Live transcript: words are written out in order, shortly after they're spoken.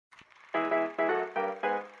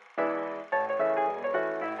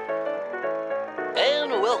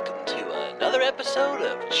welcome to another episode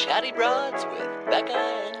of Chatty Broads with Becca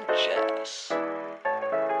and Jess.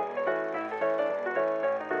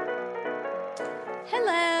 Hello.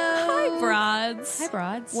 Hi, Broads. Hi,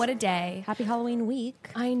 Broads. What a day. Happy Halloween week.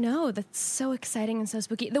 I know. That's so exciting and so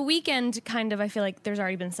spooky. The weekend, kind of, I feel like there's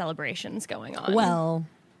already been celebrations going on. Well,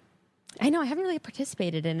 I know I haven't really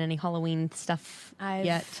participated in any Halloween stuff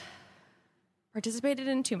yet. Participated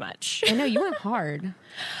in too much. I know you went hard.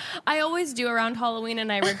 I always do around Halloween, and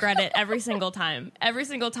I regret it every single time. Every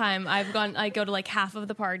single time I go to like half of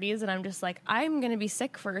the parties, and I'm just like, I'm going to be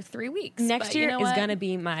sick for 3 weeks. Next year is going to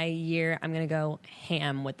be my year. I'm going to go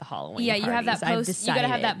ham with the Halloween Yeah, you have that parties. post. You got to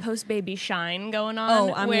have that post baby shine going on.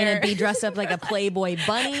 Oh, I'm going to be dressed up like a Playboy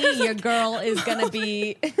bunny. Your girl is going to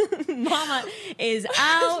be. Mama is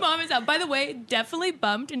out. Mom is out. By the way, definitely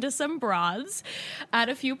bumped into some broads at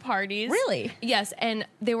a few parties. Really? Yes, and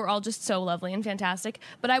they were all just so lovely and fantastic.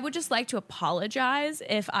 But I would just like to apologize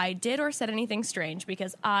if I did or said anything strange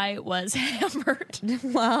because I was hammered.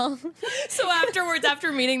 Well, So afterwards,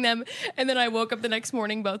 after meeting them, and then I woke up the next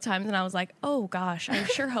morning both times and I was like, oh gosh, I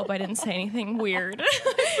sure hope I didn't say anything weird.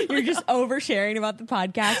 you're just oversharing about the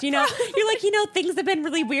podcast. You know, you're like, things have been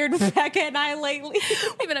really weird with Becca and I lately.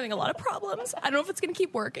 We've been having a lot of problems. I don't know if it's going to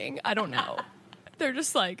keep working. I don't know. They're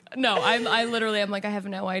just like, no, I'm like, I have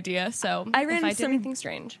no idea. So I if I did anything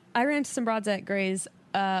strange. I ran into some broads at Gray's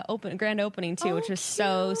grand opening too, which was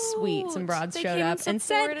so sweet. Some broads They showed came up and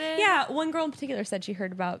said, supported. yeah, one girl in particular said she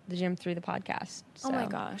heard about the gym through the podcast. So. Oh my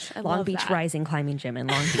gosh, I Long love Beach that. Rising Climbing Gym in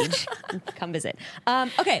Long Beach. Come visit.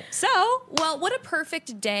 Okay, so Well, what a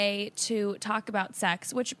perfect day to talk about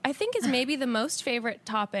sex, which I think is maybe the most favorite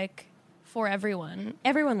topic for everyone.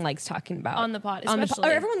 everyone likes talking about On the pod, or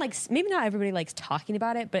especially. everyone likes, maybe not everybody likes talking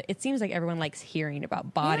about it, but it seems like everyone likes hearing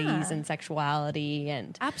about bodies Yeah. and sexuality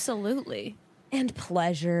and Absolutely.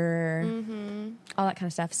 pleasure, all that kind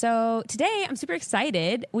of stuff. So today I'm super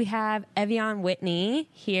excited. We have Whitney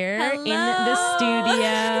here in the studio.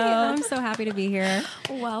 I'm so happy to be here.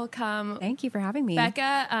 Welcome. Thank you for having me.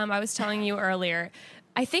 Becca, I was telling you earlier,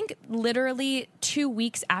 I think literally 2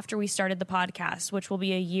 weeks after we started the podcast, which will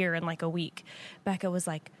be a year in like a week, Becca was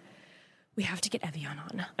like, we have to get Evian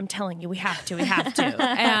on. I'm telling you, we have to.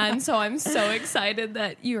 And so I'm so excited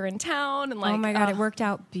that you're in town. And like, Oh my God, it worked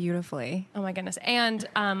out beautifully. Oh my goodness. And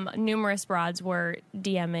numerous broads were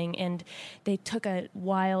DMing and they took a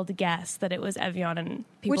wild guess that it was Evian and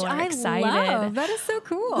people Which are I excited. love. That is so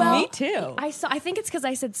cool. Me too. I think it's because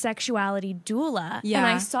I said sexuality doula. Yeah. And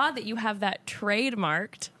I saw that you have that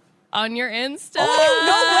trademarked on your Insta.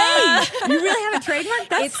 Oh, no way! You really have a trademark?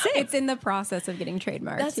 That's sick. It's in the process of getting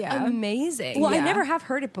trademarked. That's yeah. amazing. Well, I Yeah. never have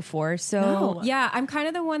heard it before, so No. Yeah, I'm kind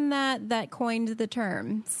of the one that coined the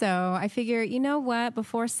term. So I figure, you know what?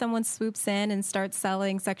 Before someone swoops in and starts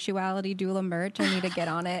selling sexuality doula merch, I need to get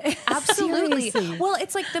on it. Absolutely. Seriously. Well,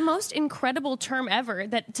 it's like the most incredible term ever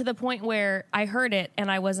that to the point where I heard it and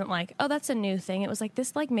I wasn't like, oh, that's a new thing. It was like,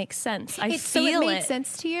 this like makes sense. I So feel it made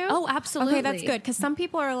sense to you? Oh, absolutely. Okay, that's good. Because some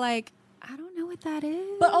people are like, I don't know what that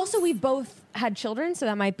is. But also, we both had children, so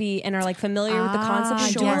that might be, and are like familiar with the concept of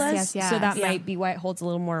sure. doulas. Yes. So that Yeah. might be why it holds a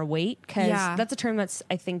little more weight, because Yeah. that's a term that's,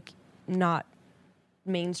 I think, not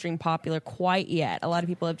mainstream popular quite yet. A lot of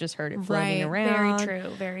people have just heard it floating Right. around. Very true.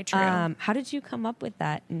 Very true. How did you come up with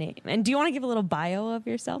that name? And do you want to give a little bio of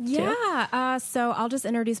yourself too? Yeah, so I'll just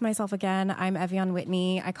introduce myself again. I'm Evian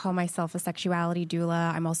Whitney. I call myself a sexuality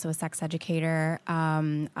doula. I'm also a sex educator.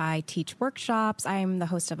 I teach workshops. I'm the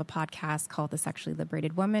host of a podcast called The Sexually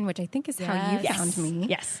Liberated Woman, which I think is how you Yes. found me.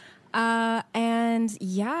 Yes.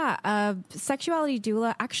 Sexuality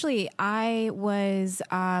doula. Actually, I was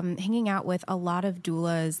hanging out with a lot of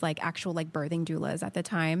doulas, like actual like birthing doulas at the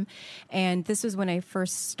time. And this was when I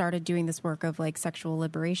first started doing this work of like sexual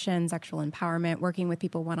liberation, sexual empowerment, working with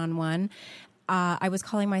people one-on-one. I was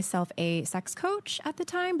calling myself a sex coach at the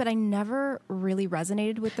time, but I never really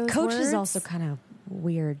resonated with those Coach words. is also kind of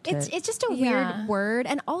weird. To, It's just a Yeah. weird word.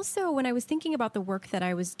 And also, when I was thinking about the work that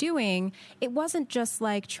I was doing, it wasn't just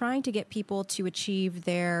like trying to get people to achieve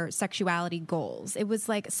their sexuality goals. It was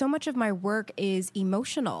like so much of my work is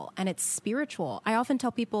emotional and it's spiritual. I often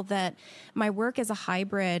tell people that my work is a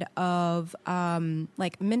hybrid of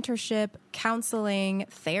like mentorship, counseling,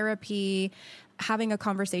 therapy, having a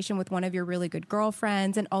conversation with one of your really good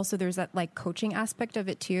girlfriends. And also there's that like coaching aspect of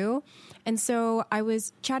it too. And so I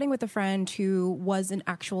was chatting with a friend who was an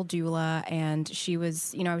actual doula, and she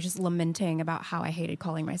was, I was just lamenting about how I hated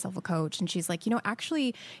calling myself a coach. And she's like,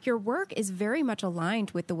 actually your work is very much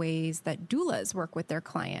aligned with the ways that doulas work with their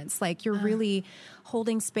clients. Like you're really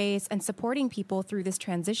holding space and supporting people through this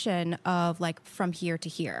transition of like from here to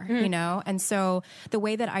here, And so the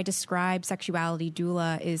way that I describe sexuality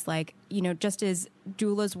doula is like, just as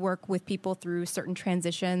doulas work with people through certain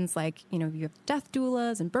transitions, like, you have death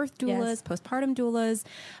doulas and birth doulas, postpartum doulas.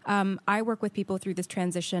 I work with people through this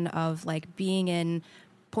transition of like being in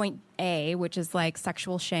point A, which is like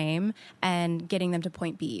sexual shame, and getting them to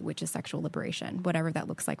point B, which is sexual liberation, whatever that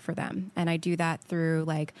looks like for them. And I do that through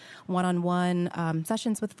like one-on-one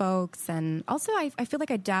sessions with folks. And also I feel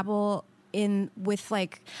like I dabble in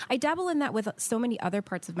that with so many other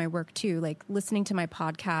parts of my work too. Like listening to my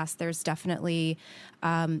podcast, there's definitely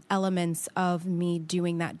elements of me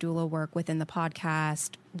doing that doula work within the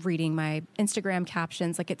podcast, reading my Instagram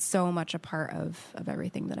captions. Like it's so much a part of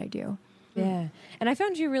everything that I do. Yeah. And I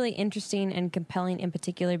found you really interesting and compelling in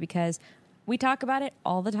particular because we talk about it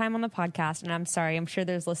all the time on the podcast. And I'm sorry, I'm sure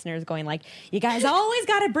there's listeners going like, you guys always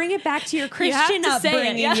got to bring it back to your Christian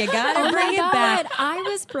upbringing. You got to bring it back. I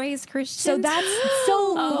was raised Christian. So that's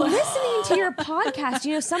listening to your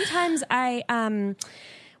podcast, sometimes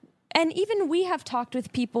and even we have talked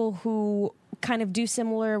with people who kind of do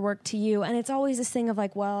similar work to you, and it's always this thing of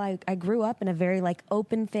like, well, I grew up in a very like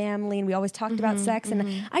open family, and we always talked about sex,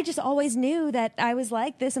 and I just always knew that I was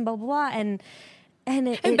like this, and blah blah blah, and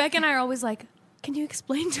Beck and I are always like, can you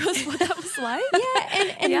explain to us what that was like?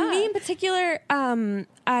 Me in particular,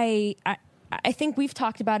 I think we've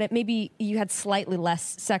talked about it. Maybe you had slightly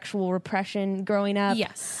less sexual repression growing up.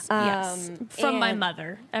 Yes. From my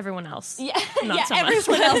mother. Everyone else. Yeah. Not so much.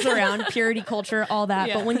 Everyone else around, purity culture, all that.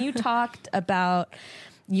 Yeah. But when you talked about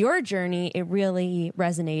your journey, it really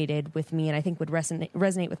resonated with me, and I think would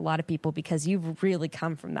resonate with a lot of people because you've really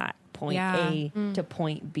come from that point A to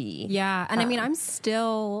point B. Yeah. And I mean, I'm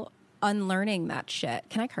still unlearning that shit.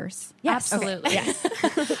 Can I curse? Yes. Absolutely. Okay.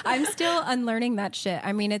 Yes. I'm still unlearning that shit.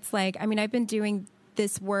 I mean, it's like, I've been doing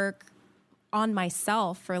this work on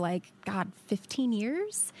myself for like, 15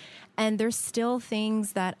 years. And there's still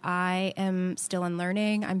things that I am still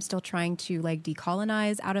unlearning. I'm still trying to like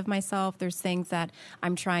decolonize out of myself. There's things that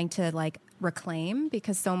I'm trying to like reclaim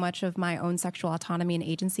because so much of my own sexual autonomy and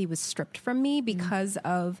agency was stripped from me because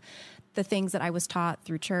of the things that I was taught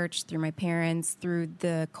through church, through my parents, through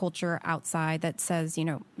the culture outside that says,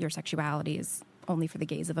 your sexuality is only for the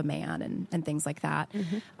gaze of a man and things like that.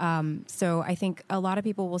 So I think a lot of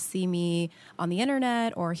people will see me on the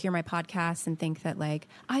internet or hear my podcast and think that like,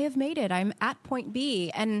 I have made it, I'm at point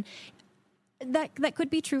B. And that could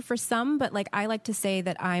be true for some, but like, I like to say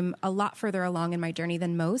that I'm a lot further along in my journey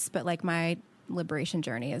than most, but like my liberation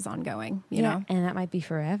journey is ongoing, you know? And that might be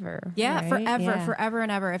forever. Yeah, right? forever and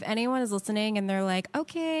ever. If anyone is listening and they're like,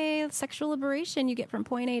 okay, sexual liberation, you get from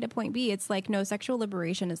point A to point B. It's like, no, sexual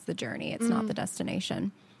liberation is the journey. It's not the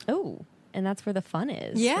destination. Oh, and that's where the fun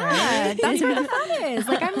is. Yeah, right? that's where the fun is.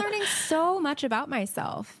 Like I'm learning so much about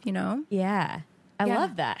myself, Yeah. I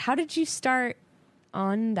love that. How did you start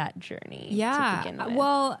on that journey? To begin with?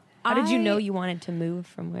 Well, how did you know you wanted to move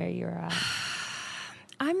from where you're at?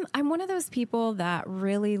 I'm one of those people that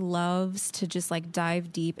really loves to just like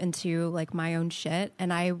dive deep into like my own shit.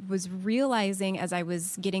 And I was realizing as I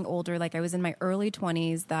was getting older, like I was in my early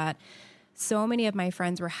 20s, that so many of my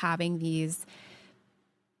friends were having these,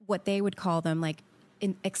 what they would call them like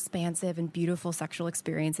expansive and beautiful sexual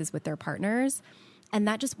experiences with their partners. And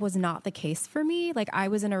that just was not the case for me. Like I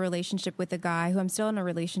was in a relationship with a guy who I'm still in a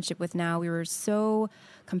relationship with now. We were so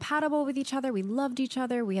compatible with each other. We loved each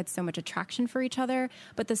other. We had so much attraction for each other.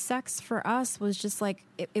 But the sex for us was just like,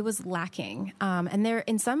 it was lacking. And there,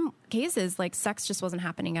 in some cases, like sex just wasn't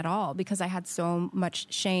happening at all because I had so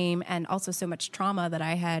much shame and also so much trauma that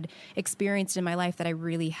I had experienced in my life that I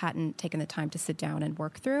really hadn't taken the time to sit down and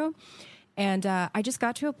work through. And I just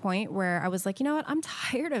got to a point where I was like, you know what? I'm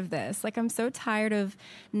tired of this. Like, I'm so tired of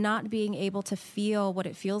not being able to feel what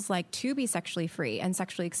it feels like to be sexually free and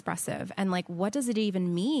sexually expressive. And like, what does it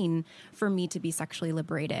even mean for me to be sexually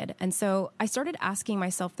liberated? And so I started asking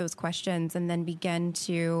myself those questions and then began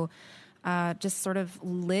to just sort of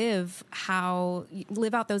live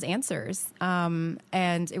out those answers.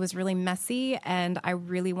 And it was really messy, and I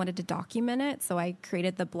really wanted to document it. So I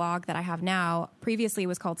created the blog that I have now. Previously it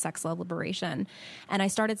was called Sex Love Liberation. And I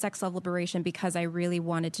started Sex Love Liberation because I really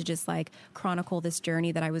wanted to just like chronicle this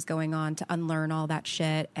journey that I was going on to unlearn all that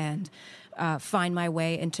shit and find my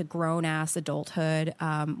way into grown-ass adulthood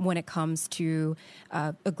when it comes to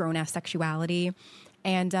a grown-ass sexuality.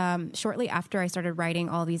 And shortly after I started writing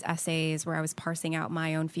all these essays where I was parsing out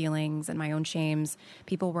my own feelings and my own shames,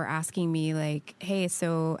 people were asking me like, hey,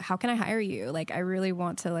 so how can I hire you? Like, I really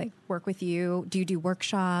want to like work with you. Do you do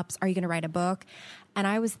workshops? Are you going to write a book? And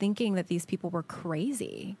I was thinking that these people were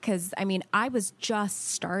crazy because, I mean, I was just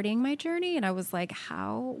starting my journey and I was like,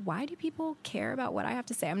 why do people care about what I have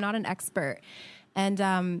to say? I'm not an expert.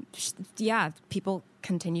 And people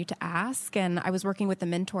continue to ask. And I was working with a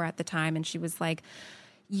mentor at the time, and she was like,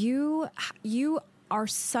 you are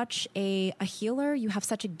such a healer. You have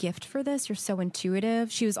such a gift for this. You're so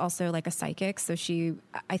intuitive. She was also like a psychic. So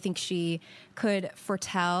I think she could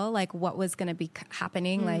foretell like what was going to be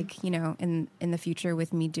happening, like, you know, in the future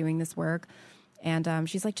with me doing this work. And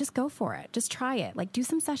she's like, just go for it. Just try it. Like, do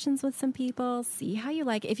some sessions with some people. See how you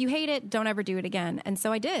like it. If you hate it, don't ever do it again. And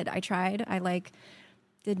so I did. I tried. I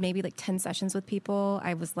did maybe 10 sessions with people.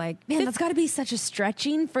 I was like, man, that's got to be such a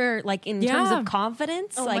stretching for like in terms of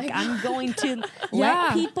confidence. I'm going to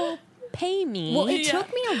let people pay me. Well, it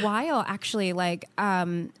took me a while, actually. Like,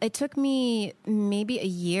 it took me maybe a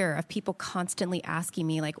year of people constantly asking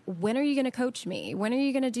me, like, when are you going to coach me? When are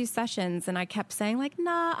you going to do sessions? And I kept saying, like,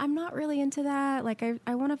 nah, I'm not really into that. Like,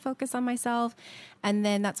 I want to focus on myself. And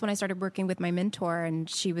then that's when I started working with my mentor, and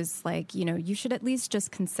she was like, you know, you should at least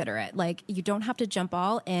just consider it. Like, you don't have to jump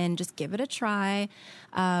all in, just give it a try.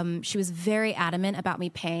 She was very adamant about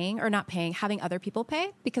me having other people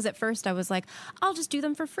pay, because at first I was like, I'll just do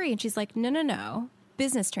them for free. And she's like, no,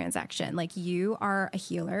 business transaction. Like, you are a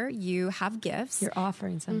healer, you have gifts. You're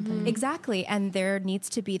offering something. Mm-hmm. Exactly. And there needs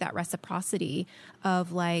to be that reciprocity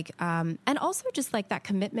of like, and also just like that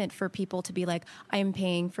commitment for people to be like, I am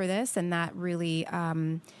paying for this. And that really,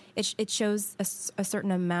 it shows a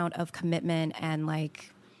certain amount of commitment and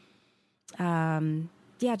like,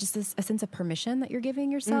 just a sense of permission that you're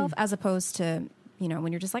giving yourself, as opposed to, you know,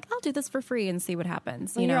 when you're just like, I'll do this for free and see what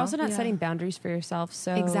happens. Well, you're also not setting boundaries for yourself.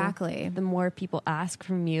 So exactly, the more people ask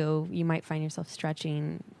from you, you might find yourself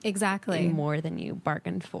stretching more than you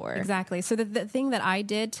bargained for. Exactly. So the thing that I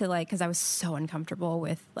did to like, because I was so uncomfortable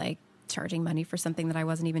with like charging money for something that I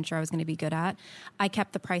wasn't even sure I was going to be good at, I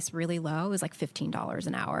kept the price really low. It was like $15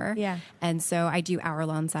 an hour. Yeah. And so I do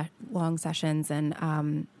hour-long sessions,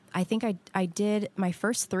 and I think I did my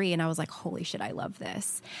first 3 and I was like, holy shit, I love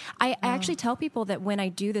this. I actually tell people that when I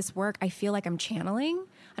do this work, I feel like I'm channeling.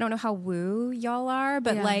 I don't know how woo y'all are,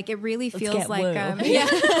 but like it really feels like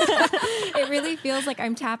it really feels like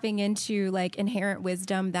I'm tapping into like inherent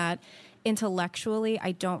wisdom that intellectually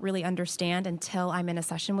I don't really understand until I'm in a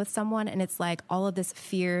session with someone, and it's like all of this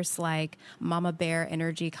fierce like mama bear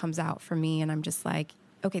energy comes out from me, and I'm just like,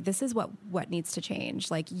 okay, this is what needs to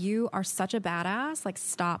change. Like, you are such a badass. Like,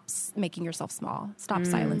 stop making yourself small. Stop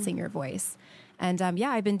silencing your voice. And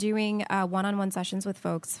I've been doing one-on-one sessions with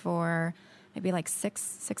folks for maybe like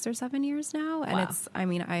six or 7 years now. And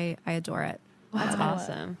I adore it. That's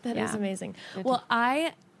awesome. That is amazing. Well,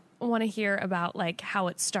 I want to hear about like how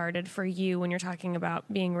it started for you when you're talking about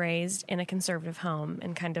being raised in a conservative home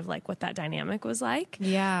and kind of like what that dynamic was like.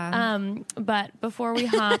 Yeah. But before we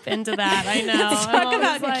hop into that, I know. Let's talk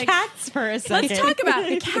about the cats for a second. Let's talk about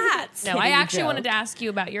the cats. No, I actually wanted to ask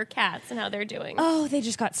you about your cats and how they're doing. Oh, they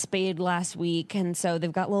just got spayed last week, and so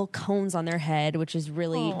they've got little cones on their head, which is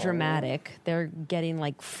really dramatic. They're getting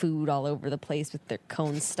like food all over the place with their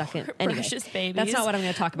cones stuck in. Anyway, precious babies. That's not what I'm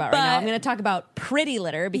going to talk about right now. I'm going to talk about Pretty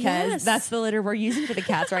Litter, because that's the litter we're using for the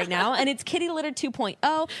cats right now. And it's Kitty Litter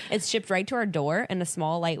 2.0. It's shipped right to our door in a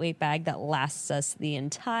small, lightweight bag that lasts us the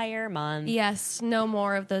entire month. Yes, no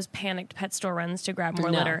more of those panicked pet store runs to grab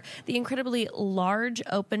more litter. The incredibly large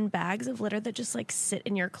open bags of litter that just like sit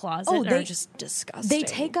in your closet are just disgusting. They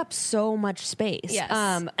take up so much space. Yes.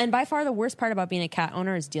 And by far the worst part about being a cat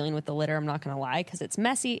owner is dealing with the litter, I'm not going to lie, because it's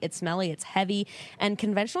messy, it's smelly, it's heavy, and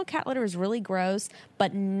conventional cat litter is really gross,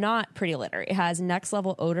 but not Pretty Litter. It has next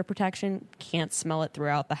level odor protection. Can't smell it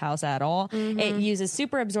throughout the house at all. It uses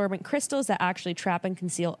super absorbent crystals that actually trap and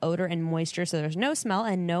conceal odor and moisture, so there's no smell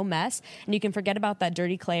and no mess. And you can forget about that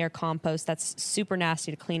dirty clay or compost that's super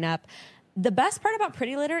nasty to clean up. The best part about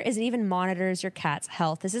Pretty Litter is it even monitors your cat's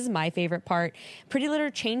health. This is my favorite part. Pretty Litter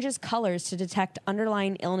changes colors to detect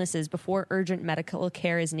underlying illnesses before urgent medical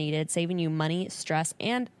care is needed, saving you money, stress,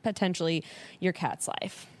 and potentially your cat's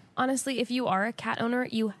life. Honestly, if you are a cat owner,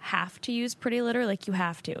 you have to use Pretty Litter. Like, you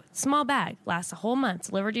have to. Small bag, lasts a whole month,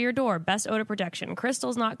 delivered to your door, best odor protection,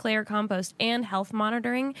 crystals, not clay or compost, and health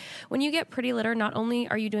monitoring. When you get Pretty Litter, not only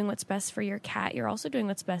are you doing what's best for your cat, you're also doing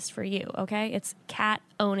what's best for you, okay? It's cat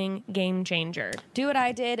owning game changer. Do what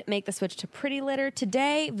I did. Make the switch to Pretty Litter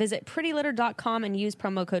today. Visit prettylitter.com and use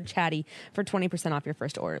promo code Chatty for 20% off your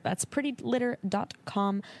first order. That's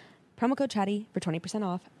prettylitter.com. Promo code Chatty for 20%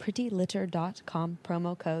 off. prettylitter.com.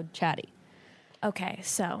 Promo code Chatty. Okay,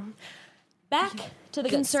 so Back to the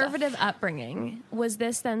good conservative stuff. upbringing. Was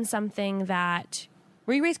this then something that...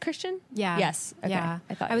 Were you raised Christian? Yeah. Yes. Okay. Yeah.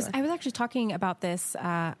 I I was actually talking about this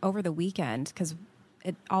over the weekend because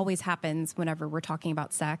it always happens whenever we're talking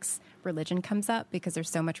about sex. Religion comes up because there's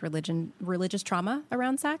so much religious trauma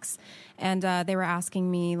around sex. And they were asking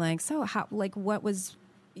me so how, what was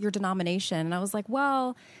your denomination? And I was like,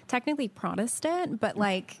 well, technically Protestant, but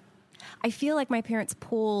I feel like my parents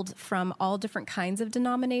pulled from all different kinds of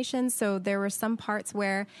denominations. So there were some parts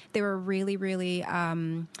where they were really, really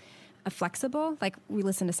flexible. Like, we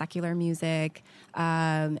listened to secular music,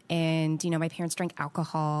 and my parents drank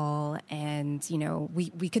alcohol, and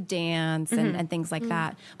we could dance and things like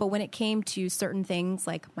that. But when it came to certain things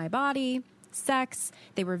like my body, sex,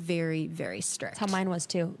 they were very, very strict. That's how mine was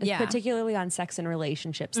too. Yeah. Particularly on sex and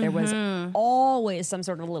relationships. There was always some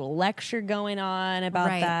sort of little lecture going on about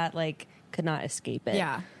Right. that. Could not escape it.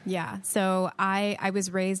 Yeah. So I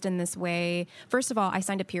was raised in this way. First of all, I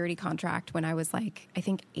signed a purity contract when I was I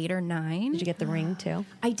think 8 or 9. Did you get the ring too?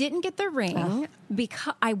 I didn't get the ring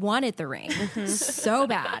because I wanted the ring so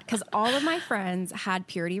bad because all of my friends had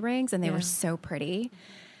purity rings and they were so pretty.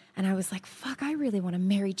 And I was like, fuck, I really want to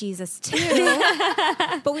marry Jesus too.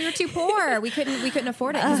 But we were too poor. We couldn't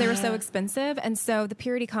afford it because they were so expensive. And so the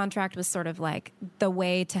purity contract was sort of the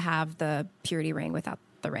way to have the purity ring without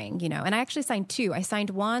the ring, And I actually signed 2. I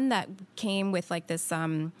signed one that came with this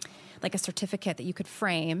a certificate that you could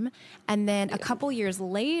frame. And then a couple years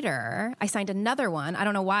later, I signed another one. I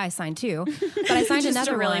don't know why I signed 2, but I signed Just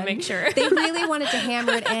another to really one. make sure. They really wanted to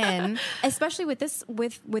hammer it in, especially with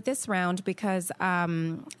this round because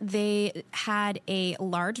they had a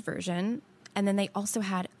large version, and then they also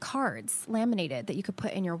had cards laminated that you could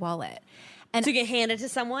put in your wallet. And So you get handed to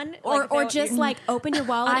someone? or just open your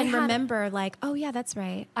wallet and had- remember oh yeah, that's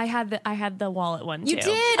right. I had the wallet one too. You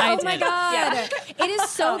did? I Oh my did. God. Yeah. It is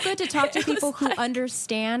so good to talk to people who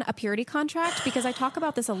understand a purity contract because I talk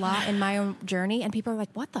about this a lot in my own journey and people are like,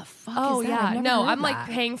 what the fuck Oh is that? yeah, I've never no, heard I'm that.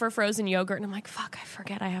 paying for frozen yogurt, and I'm like, fuck, I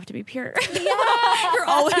forget I have to be pure. You're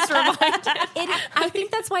always reminded. I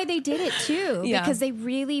think that's why they did it too, Yeah. because they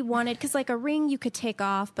really wanted, because a ring you could take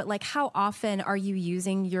off, but how often are you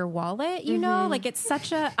using your wallet? You know, it's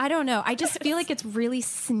such I don't know. I just feel like it's really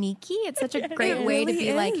sneaky. It's such a great way to really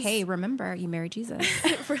be like, is. hey, remember, you married Jesus.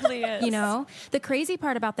 It really is. The crazy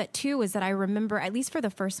part about that too is that I remember, at least for the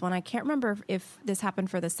first one, I can't remember if this happened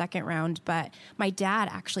for the second round, but my dad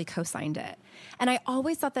actually co-signed it. And I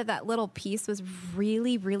always thought that little piece was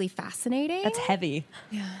really, really fascinating. That's heavy.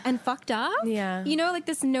 And fucked up. Yeah.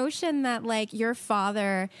 This notion that your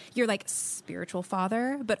father, your spiritual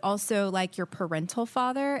father, but also your parental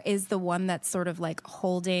father is the one that's sort of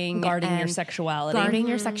holding Guarding your and sexuality. guarding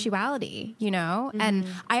your sexuality, and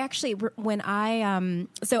I actually, when I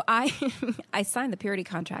I signed the purity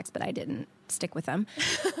contracts, but I didn't stick with them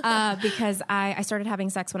because I started having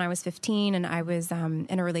sex when I was 15 and I was in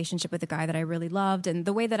a relationship with a guy that I really loved, and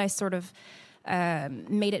the way that I sort of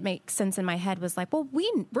made it make sense in my head was well,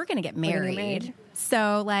 we're going to get married.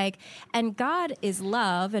 So and God is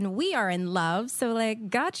love and we are in love. So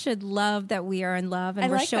God should love that we are in love and I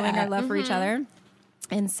we're like showing that. our love for each other.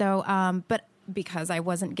 And so, but because I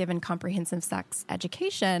wasn't given comprehensive sex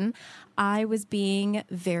education, I was being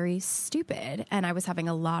very stupid and I was having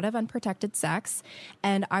a lot of unprotected sex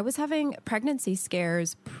and I was having pregnancy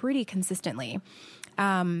scares pretty consistently.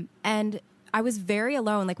 And I was very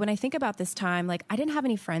alone. When I think about this time, I didn't have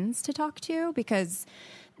any friends to talk to because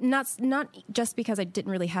not just because I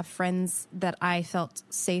didn't really have friends that I felt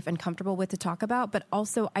safe and comfortable with to talk about, but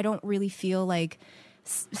also I don't really feel like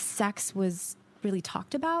sex was really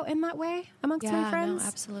talked about in that way amongst my friends. No,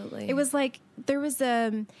 absolutely. It was there was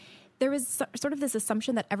sort of this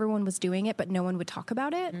assumption that everyone was doing it, but no one would talk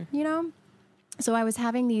about it, So I was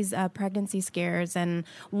having these pregnancy scares, and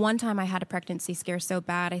one time I had a pregnancy scare so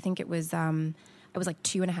bad, I think it was I was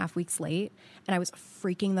 2.5 weeks late, and I was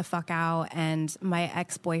freaking the fuck out, and my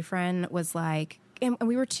ex-boyfriend was and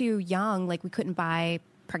we were too young, we couldn't buy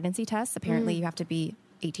pregnancy tests. Apparently you have to be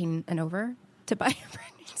 18 and over to buy a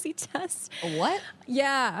pregnancy pregnancy test. What?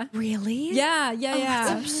 Yeah. Really? Yeah.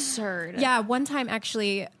 That's absurd. Yeah, one time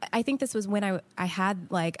actually, I think this was when I had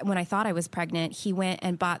when I thought I was pregnant, he went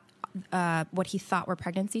and bought what he thought were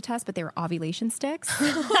pregnancy tests, but they were ovulation sticks.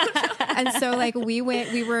 And so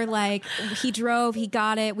he drove, he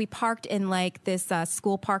got it. We parked in this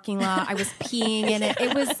school parking lot. I was peeing in it.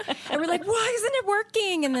 And we're like, why isn't it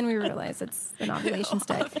working? And then we realized it's an ovulation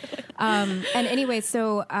stick. And anyway,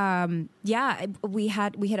 so we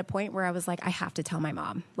hit a point where I was like, I have to tell my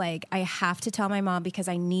mom. I have to tell my mom because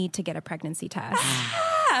I need to get a pregnancy test.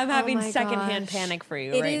 I'm having secondhand panic for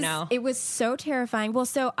you now. It was so terrifying. Well,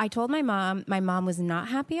 so I told my mom. My mom was not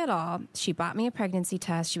happy at all. She bought me a pregnancy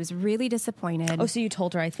test. She was really disappointed. Oh, so you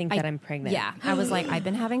told her, I think that I'm pregnant. Yeah. I was like, I've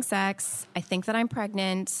been having sex. I think that I'm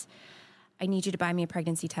pregnant. I need you to buy me a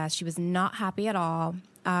pregnancy test. She was not happy at all.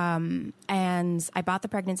 And I bought the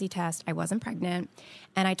pregnancy test. I wasn't pregnant.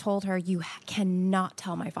 And I told her, you cannot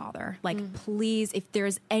tell my father. Please, if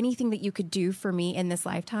there's anything that you could do for me in this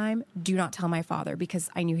lifetime, do not tell my father, because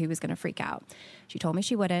I knew he was going to freak out. She told me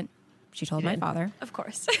she wouldn't. She told my father. Of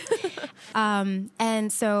course.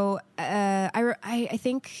 And so I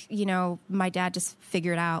think, my dad just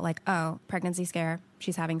figured out pregnancy scare.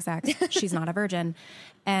 She's having sex. She's not a virgin.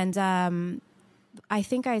 And I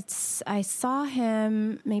think I saw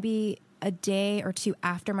him maybe a day or two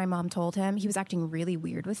after my mom told him. He was acting really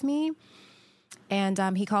weird with me.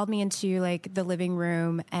 And he called me into the living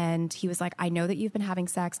room, and he was like, I know that you've been having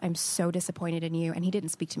sex. I'm so disappointed in you. And he didn't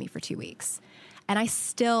speak to me for 2 weeks. And I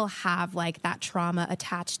still have that trauma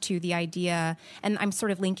attached to the idea. And I'm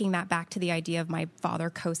sort of linking that back to the idea of my father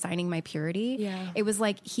co-signing my purity. Yeah. It was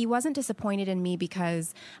he wasn't disappointed in me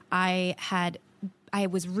because I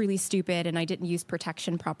was really stupid and I didn't use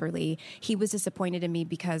protection properly. He was disappointed in me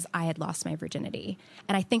because I had lost my virginity.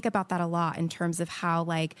 And I think about that a lot in terms of how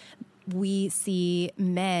we see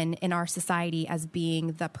men in our society as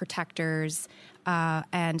being the protectors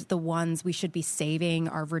and the ones we should be saving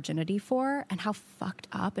our virginity for, and how fucked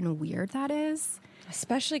up and weird that is.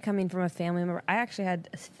 Especially coming from a family member. I actually had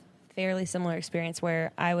a fairly similar experience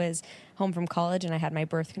where I was home from college and I had my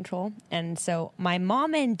birth control. And so my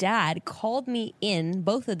mom and dad called me in,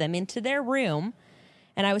 both of them, into their room.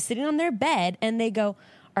 And I was sitting on their bed and they go,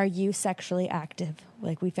 are you sexually active?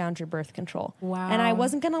 We found your birth control. Wow. And I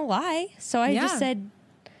wasn't going to lie. So I just said,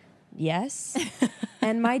 yes.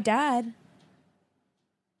 And my dad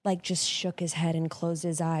just shook his head and closed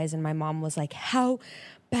his eyes. And my mom was like,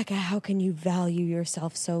 Becca, how can you value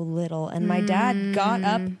yourself so little? And my dad got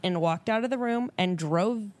up and walked out of the room and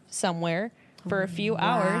drove somewhere for a few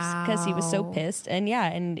hours because he was so pissed. And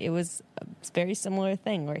and it was a very similar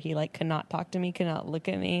thing where he could not talk to me, could not look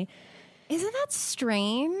at me. Isn't that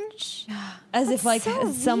strange? As That's if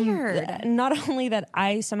so some, weird. not only that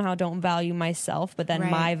I somehow don't value myself, but then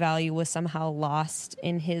my value was somehow lost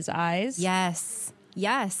in his eyes. Yes.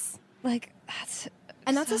 That's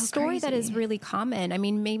And that's so a story that crazy. is really common. I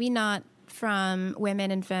mean, maybe not from women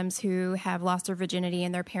and femmes who have lost their virginity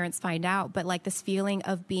and their parents find out, but this feeling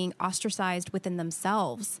of being ostracized within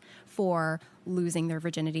themselves for losing their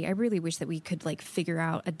virginity. I really wish that we could figure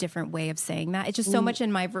out a different way of saying that. It's just so much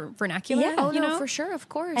in my vernacular. Yeah. Oh, you no, know? for sure, of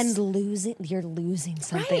course. And you're losing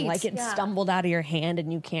something. Right. It stumbled out of your hand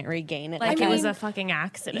and you can't regain it. it was a fucking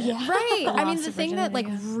accident. Yeah. Right. I mean, loss the of thing that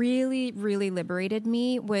virginity, really, really liberated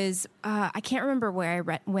me was I can't remember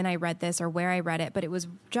when I read this or where I read it, but it was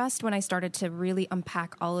just when I started to really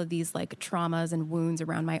unpack all of these traumas and wounds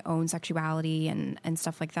around my own sexuality and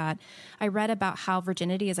stuff like that. I read about how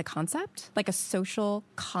virginity is a concept, a social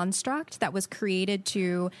construct that was created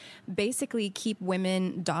to basically keep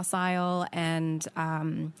women docile and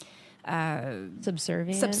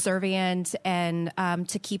subservient and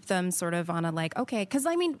to keep them sort of on a okay, because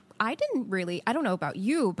I mean I don't know about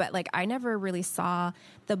you, but I never really saw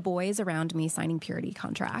the boys around me signing purity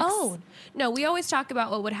contracts. Oh, no, we always talk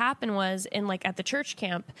about what would happen was in at the church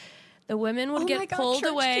camp, the women would get pulled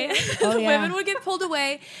away. Oh, yeah. Women would get pulled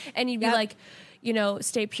away and you'd be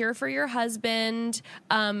stay pure for your husband.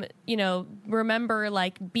 Remember,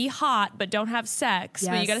 be hot, but don't have sex.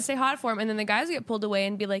 But you got to stay hot for him. And then the guys would get pulled away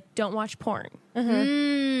and be like, don't watch porn.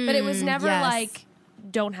 Mm-hmm. But it was never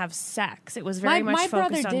don't have sex. It was very much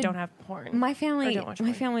focused on don't have porn. My family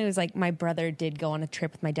was my brother did go on a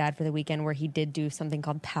trip with my dad for the weekend where he did do something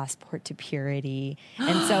called Passport to Purity.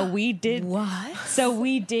 And so we did What? So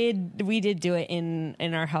we did do it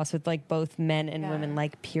in our house with both men and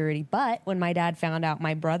women purity. But when my dad found out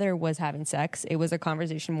my brother was having sex, it was a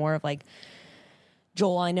conversation more of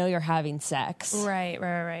Joel, I know you're having sex.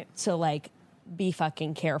 Right. So be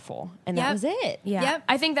fucking careful. And that Yep. was it. Yeah. Yep.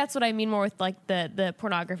 I think that's what I mean more with like the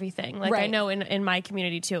pornography thing. Like I Right. know in my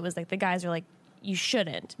community too, it was like the guys are like, you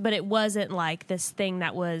shouldn't, but it wasn't like this thing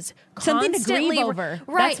that was Something to constantly grieve over.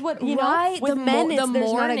 Right. That's what, you know, right. with the men, the there's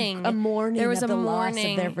not mourning. a mourning There was of a the loss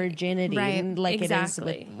mourning. of their virginity. Right. Like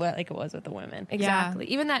Exactly. it is with, like it was with the women. Exactly.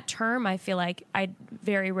 Even that term, I feel like I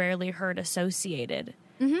very rarely heard associated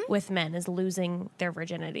with men as losing their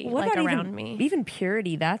virginity, What like about around me. even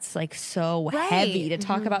purity? That's like so Right. heavy to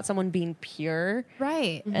talk about someone being pure,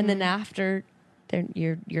 Right. and then after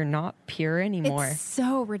you're not pure anymore. It's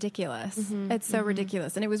so ridiculous. It's so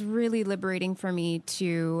ridiculous, and it was really liberating for me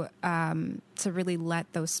to really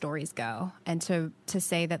let those stories go and to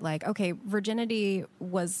say that like, okay, virginity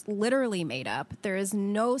was literally made up. There is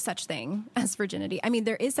no such thing as virginity. I mean,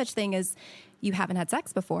 there is such thing as you haven't had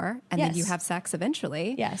sex before, and then you Yes. have sex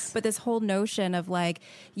eventually. Yes. But this whole notion of like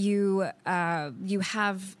you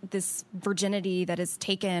have this virginity that is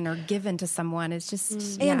taken or given to someone is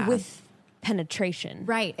just And with penetration,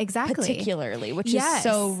 right, exactly. particularly, which Yes. is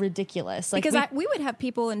so ridiculous. Like Because we would have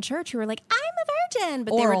people in church who were like, I'm a virgin,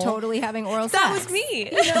 but they Oral. were totally having oral sex. That was me.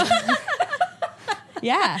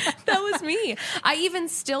 yeah, That was me. I even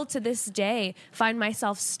still to this day find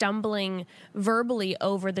myself stumbling verbally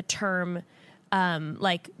over the term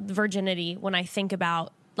like virginity when I think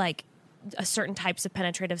about like a certain types of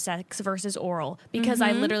penetrative sex versus oral, because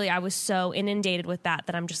I was so inundated with that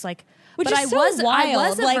I'm just like, Which but is I so was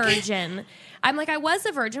wild, a like- virgin. I'm like, I was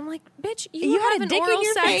a virgin. I'm like, bitch, you You have had a an dick in oral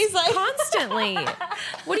your sex face, like- constantly.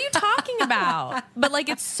 What are you talking about? But like,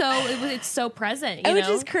 it's so present, you which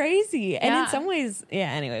know? is crazy. And Yeah. in some ways,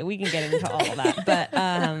 yeah. Anyway, we can get into all of that,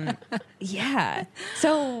 but yeah.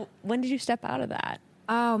 So when did you step out of that?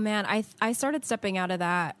 Oh man, I started stepping out of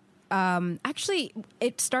that. Actually,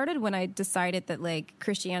 it started when I decided that like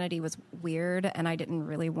Christianity was weird and I didn't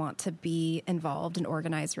really want to be involved in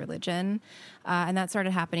organized religion. And that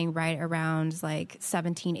started happening right around like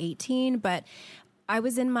 17, 18. But I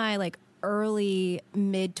was in my like early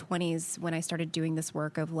mid 20s when I started doing this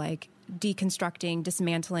work of like deconstructing,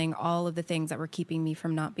 dismantling all of the things that were keeping me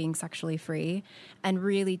from not being sexually free and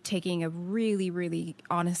really taking a really, really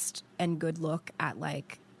honest and good look at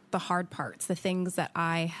like the hard parts, the things that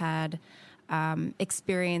I had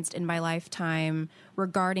experienced in my lifetime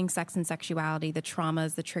regarding sex and sexuality, the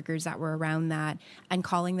traumas, the triggers that were around that, and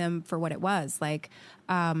calling them for what it was. Like,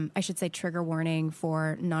 I should say trigger warning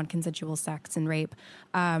for non-consensual sex and rape.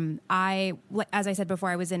 As I said before,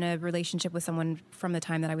 I was in a relationship with someone from the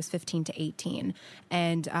time that I was 15 to 18.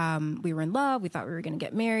 And we were in love. We thought we were going to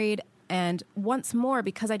get married. And once more,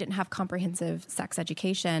 because I didn't have comprehensive sex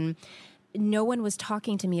education, no one was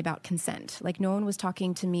talking to me about consent. Like no one was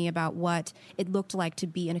talking to me about what it looked like to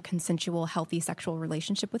be in a consensual, healthy sexual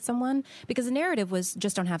relationship with someone, because the narrative was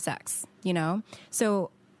just don't have sex, you know?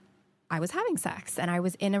 So I was having sex and I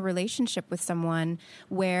was in a relationship with someone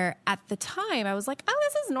where at the time I was like, oh,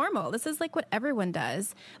 this is normal. This is like what everyone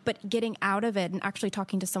does. But getting out of it and actually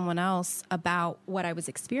talking to someone else about what I was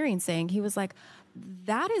experiencing, he was like,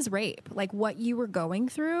 that is rape. Like what you were going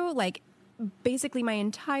through, like basically my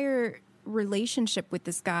entire relationship with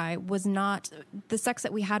this guy was not, the sex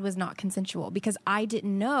that we had was not consensual, because I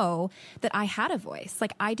didn't know that I had a voice.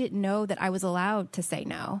 Like I didn't know that I was allowed to say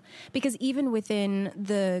no, because even within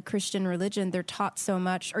the Christian religion, they're taught so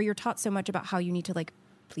much, or you're taught so much about how you need to like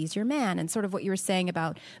please your man, and sort of what you were saying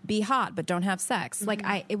about be hot but don't have sex. Mm-hmm.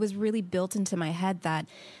 Like it was really built into my head that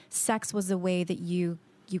sex was the way that you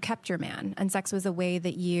kept your man, and sex was a way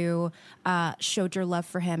that you showed your love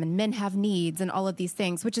for him, and men have needs and all of these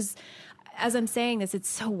things, which is, as I'm saying this, it's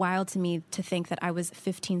so wild to me to think that I was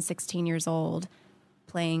 15, 16 years old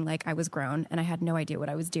playing like I was grown and I had no idea what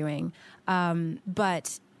I was doing.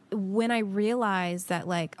 But when I realized that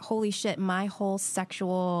like, holy shit, my whole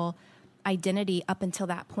sexual identity up until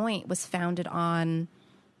that point was founded on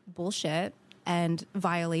bullshit and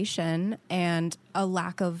violation and a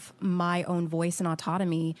lack of my own voice and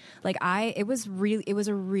autonomy. Like it was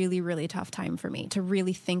a really, really tough time for me to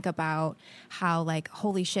really think about how like,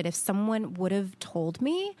 holy shit, if someone would have told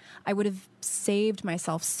me, I would have saved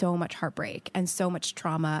myself so much heartbreak and so much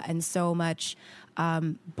trauma and so much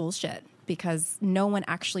bullshit, because no one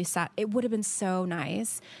actually sat. It would have been so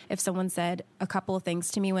nice if someone said a couple of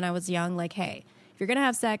things to me when I was young, like, hey, if you're going to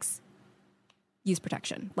have sex, use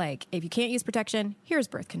protection. Like, if you can't use protection, here's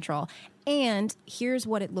birth control. And here's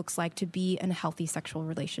what it looks like to be in a healthy sexual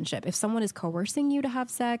relationship. If someone is coercing you to have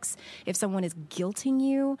sex, if someone is guilting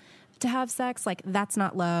you to have sex, like, that's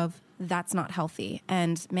not love. that's not healthy.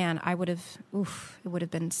 And man, it would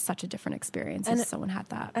have been such a different experience if someone had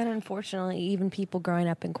that. And unfortunately, even people growing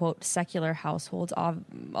up in quote secular households,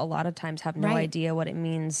 a lot of times have no idea what it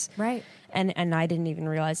means. Right. And I didn't even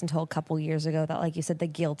realize until a couple years ago that, like you said, the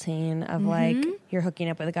guilting of like you're hooking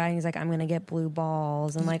up with a guy and he's like, I'm going to get blue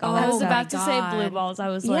balls and like all that I was stuff. about to say blue balls. I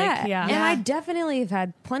was like, yeah. And I definitely have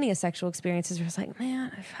had plenty of sexual experiences where it's like,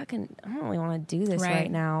 man, I don't really want to do this right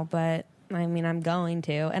now, but I mean, I'm going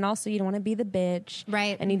to. And also, you don't want to be the bitch.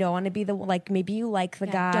 Right. And you don't want to be the, like, maybe you like the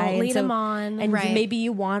guy. Don't lead him on. And maybe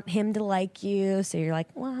you want him to like you. So you're like,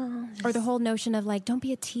 well. Or the whole notion of like, don't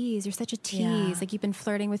be a tease. You're such a tease. Yeah. Like, you've been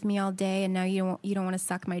flirting with me all day and now you don't want to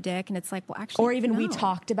suck my dick. And it's like, well, actually. Or even we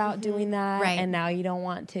talked about doing that. Right. And now you don't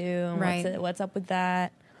want to. And right. What's up with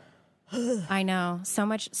that? I know. So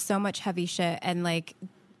much heavy shit. And like,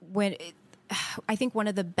 I think one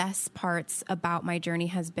of the best parts about my journey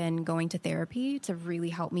has been going to therapy to really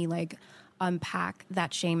help me like unpack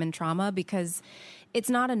that shame and trauma, because it's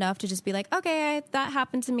not enough to just be like, okay, that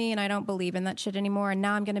happened to me and I don't believe in that shit anymore. And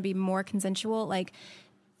now I'm going to be more consensual. Like,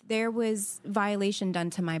 there was violation done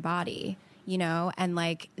to my body, you know, and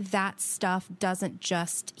like that stuff doesn't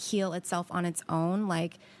just heal itself on its own.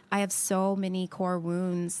 Like, I have so many core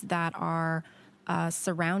wounds that are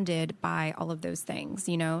surrounded by all of those things,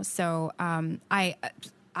 you know? So I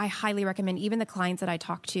highly recommend even the clients that I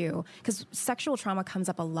talk to, because sexual trauma comes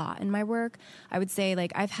up a lot in my work. I would say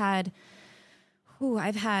like I've had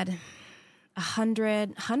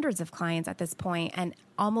hundreds of clients at this point, and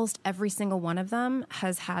almost every single one of them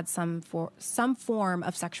has had some form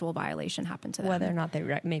of sexual violation happen to them. Whether or not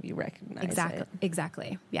they maybe recognize it.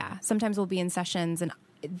 Exactly. Yeah. Sometimes we'll be in sessions and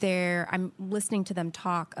I'm listening to them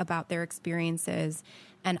talk about their experiences,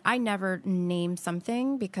 and I never name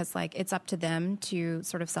something because like it's up to them to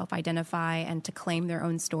sort of self-identify and to claim their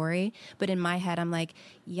own story. But in my head, I'm like,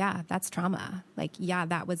 yeah, that's trauma. Like, yeah,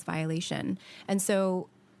 that was violation. And so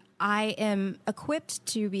I am equipped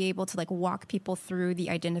to be able to like walk people through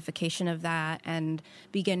the identification of that and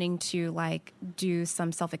beginning to like do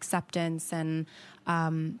some self-acceptance and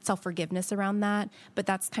self-forgiveness around that. But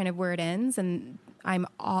that's kind of where it ends. And I'm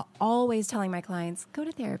always telling my clients, go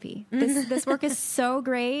to therapy. This work is so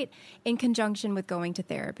great in conjunction with going to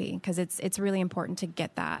therapy, because it's really important to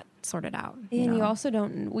get that sorted out. And you also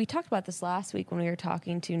we talked about this last week when we were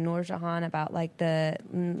talking to Noor Jahan about like the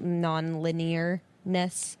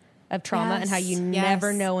non-linearness of trauma and how you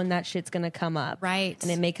never know when that shit's going to come up. Right. And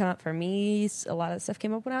it may come up for me. A lot of stuff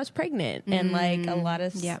came up when I was pregnant. And like a lot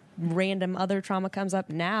of random other trauma comes up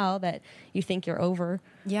now that you think you're over.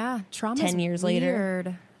 Yeah. Trauma 10 years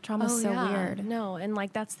later. Trauma's so weird. No. And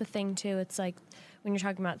like, that's the thing too. It's like when you're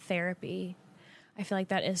talking about therapy, I feel like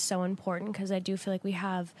that is so important, because I do feel like we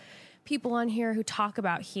have people on here who talk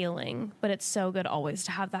about healing, but it's so good always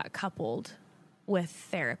to have that coupled with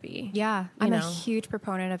therapy. Yeah. I'm a huge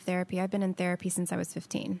proponent of therapy. I've been in therapy since I was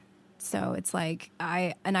 15. So it's like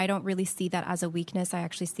I don't really see that as a weakness. I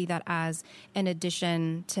actually see that as an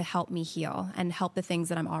addition to help me heal and help the things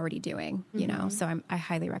that I'm already doing, you know? So I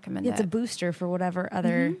highly recommend it. It's a booster for whatever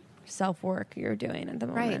other self-work you're doing at the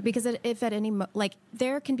moment. Right. Because if at any,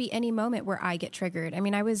 there can be any moment where I get triggered. I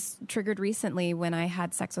mean, I was triggered recently when I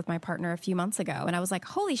had sex with my partner a few months ago, and I was like,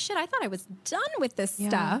 holy shit, I thought I was done with this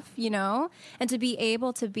stuff, you know? And to be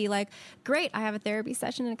able to be like, great, I have a therapy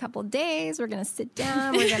session in a couple of days. We're going to sit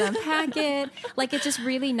down. We're going to unpack it. Like, it's just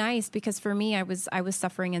really nice, because for me, I was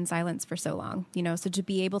suffering in silence for so long, you know? So to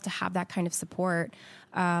be able to have that kind of support,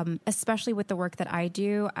 especially with the work that I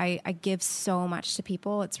do, I give so much to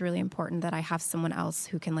people. It's really important that I have someone else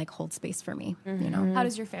who can like hold space for me, you know? How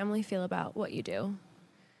does your family feel about what you do?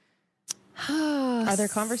 Are there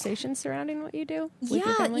conversations surrounding what you do with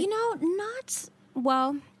your family? You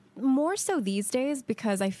know, more so these days,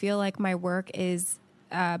 because I feel like my work is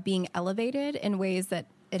being elevated in ways that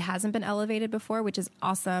it hasn't been elevated before, which is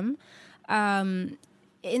awesome.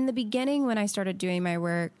 In the beginning, when I started doing my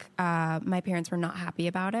work, my parents were not happy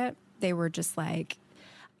about it. They were just like,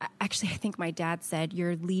 actually, I think my dad said,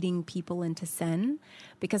 you're leading people into sin,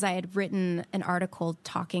 because I had written an article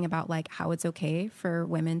talking about like how it's okay for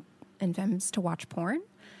women and femmes to watch porn,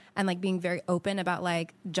 and like being very open about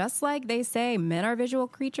like, just like they say men are visual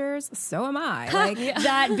creatures, so am I. Like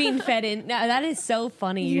that being fed in. Now, that is so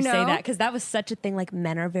funny you say that, because that was such a thing. Like,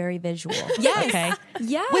 men are very visual. Yes. Okay.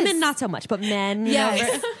 Yes. Women not so much, but men.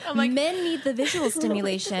 Yes. like, men need the visual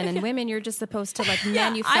stimulation, and women, you're just supposed to like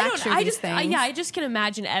manufacture these things. I just can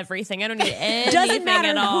imagine everything. I don't need anything Doesn't matter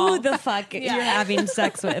at all. who the fuck you're having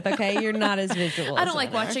sex with. Okay, you're not as visual. I don't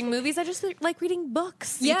like watching movies. I just like reading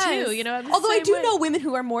books too. You know, although I do know women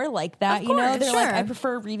who are more like that. Of You know, course, they're like, sure. I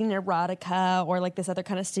prefer reading erotica or like this other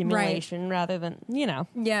kind of stimulation rather than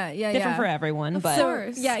different for everyone. But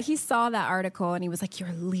course. Yeah, he saw that article and he was like,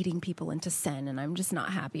 "You're leading people into sin," and I'm just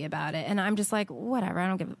not happy about it. And I'm just like, whatever. I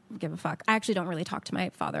don't give a fuck. I actually don't really talk to my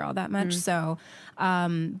father all that much. So,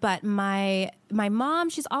 but my mom,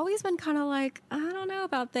 she's always been kind of like, I don't know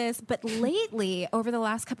about this. But lately, over the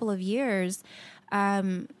last couple of years,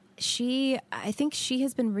 I think she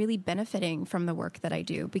has been really benefiting from the work that I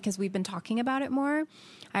do because we've been talking about it more.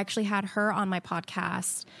 I actually had her on my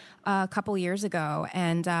podcast a couple years ago,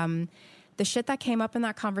 and the shit that came up in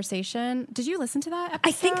that conversation. Did you listen to that episode?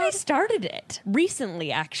 I think I started it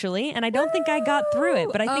recently, actually, and I don't think I got through it,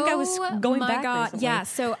 but I think I was going back recently. Yeah,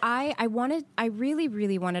 so I really,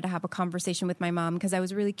 really wanted to have a conversation with my mom because I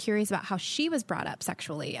was really curious about how she was brought up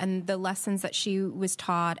sexually and the lessons that she was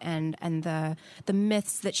taught and the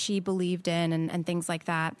myths that she believed in and things like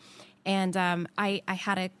that. And I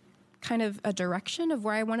had a kind of a direction of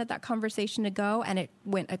where I wanted that conversation to go, and it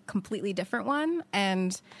went a completely different one.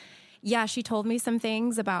 And yeah, she told me some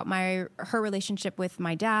things about her relationship with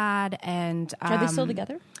my dad, and Are they still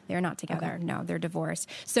together? They're not together. Okay. No, they're divorced.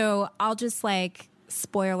 So I'll just like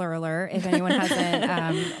spoiler alert if anyone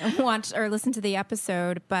hasn't watched or listened to the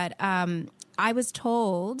episode. But I was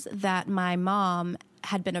told that my mom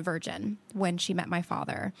had been a virgin when she met my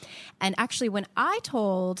father, and actually, when I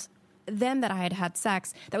told them that I had had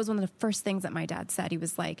sex, that was one of the first things that my dad said. He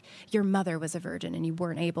was like, "Your mother was a virgin, and you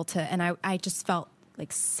weren't able to." And I just felt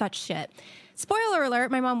like such shit. Spoiler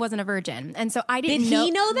alert, my mom wasn't a virgin. And so I didn't know. Did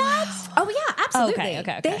he know that? Oh yeah, absolutely.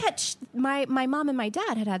 Okay. They had, my mom and my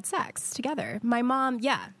dad had sex together. My mom,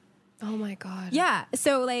 yeah. Oh my God. Yeah.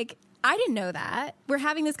 So like, I didn't know that. We're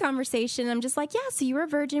having this conversation. I'm just like, yeah, so you were a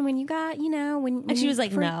virgin when you got, when And she was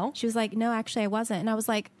like, no. She was like, no, actually I wasn't. And I was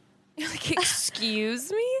like,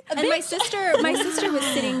 excuse me? and my sister was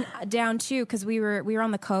sitting down too because we were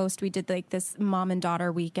on the coast. We did like this mom and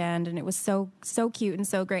daughter weekend, and it was so cute and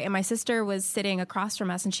so great. And my sister was sitting across from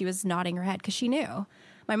us, and she was nodding her head because she knew.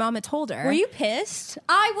 My mom had told her. Were you pissed?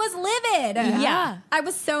 I was livid. Yeah. I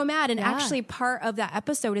was so mad. And actually, part of that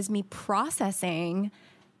episode is me processing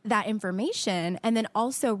that information, and then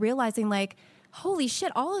also realizing like, holy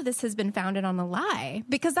shit, all of this has been founded on a lie.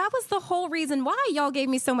 Because that was the whole reason why y'all gave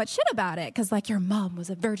me so much shit about it. Because, like, your mom was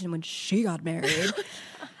a virgin when she got married.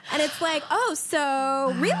 And it's like, oh,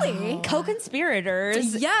 so really?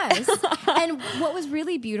 Co-conspirators. Yes. And what was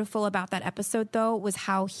really beautiful about that episode, though, was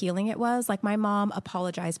how healing it was. Like, my mom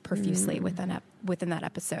apologized profusely within that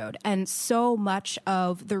episode. And so much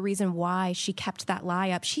of the reason why she kept that lie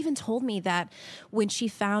up, she even told me that when she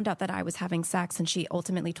found out that I was having sex and she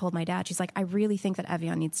ultimately told my dad, she's like, I really think that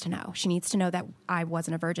Evian needs to know. She needs to know that I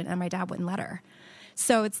wasn't a virgin, and my dad wouldn't let her.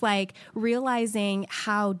 So it's like realizing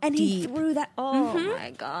how And deep. he threw that. Oh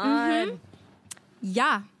my God.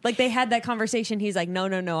 Yeah. Like they had that conversation. He's like, no,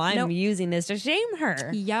 I'm using this to shame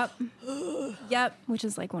her. Yep. Yep. Which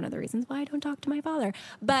is like one of the reasons why I don't talk to my father.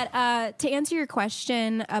 But to answer your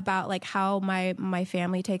question about like how my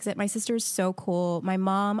family takes it, my sister's so cool. My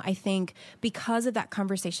mom, I think because of that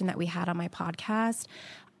conversation that we had on my podcast,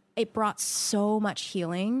 it brought so much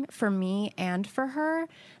healing for me and for her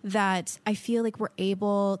that I feel like we're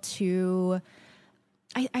able to...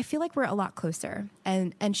 I feel like we're a lot closer,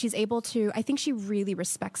 and she's able to. I think she really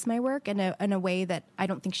respects my work in a way that I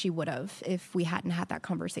don't think she would have if we hadn't had that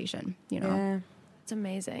conversation. Yeah. It's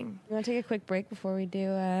amazing. You want to take a quick break before we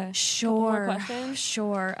do Sure. more questions?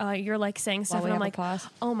 Sure. You're like saying stuff, we and I'm have a like, pause.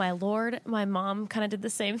 oh my Lord, my mom kind of did the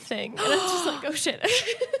same thing. And I'm just like, oh shit.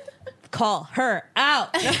 Call her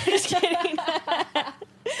out. No, I'm just kidding.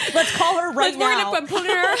 Let's call her right now. I'm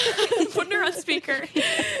putting her on speaker.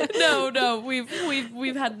 No,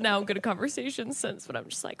 we've had now good conversations since, but I'm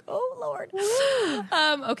just like, oh Lord.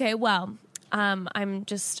 Okay, well, I'm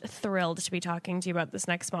just thrilled to be talking to you about this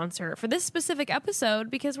next sponsor for this specific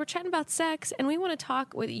episode because we're chatting about sex and we want to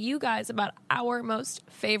talk with you guys about our most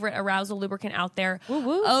favorite arousal lubricant out there,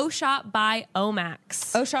 O-Shot by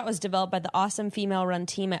Omax. O-Shot was developed by the awesome female-run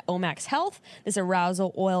team at Omax Health. This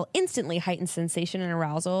arousal oil instantly heightens sensation and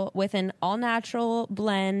arousal with an all-natural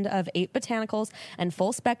blend of 8 botanicals and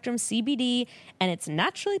full-spectrum CBD, and it's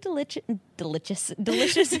naturally delicious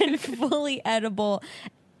and fully edible.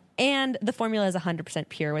 And the formula is 100%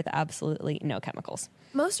 pure with absolutely no chemicals.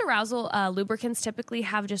 Most arousal lubricants typically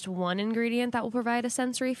have just one ingredient that will provide a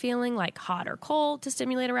sensory feeling, like hot or cold, to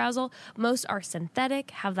stimulate arousal. Most are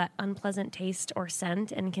synthetic, have that unpleasant taste or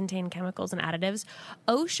scent, and contain chemicals and additives.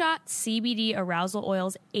 O-Shot CBD arousal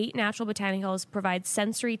oils, 8 natural botanicals, provide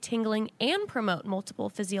sensory tingling and promote multiple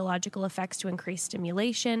physiological effects to increase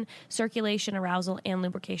stimulation, circulation, arousal, and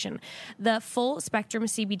lubrication. The full spectrum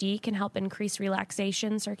CBD can help increase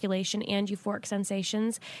relaxation, circulation, and euphoric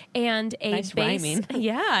sensations. And a nice rhyming.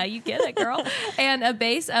 Yeah, you get it, girl. And a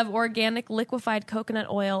base of organic liquefied coconut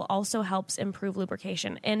oil also helps improve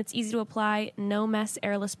lubrication. And it's easy to apply, no mess,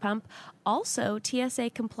 airless pump. Also, TSA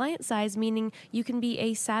compliant size, meaning you can be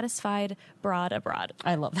a satisfied broad abroad.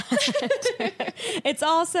 I love that. It's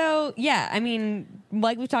also, I mean,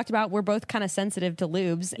 like we've talked about, we're both kind of sensitive to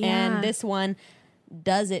lubes. Yeah. And this one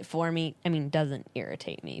does it for me. I mean, doesn't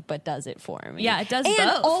irritate me, but does it for me. Yeah, it does and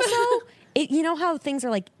both. Also, you know how things are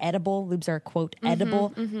like edible? Lubes are, quote,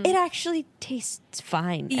 edible. It actually tastes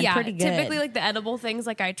fine and pretty good. Typically like the edible things,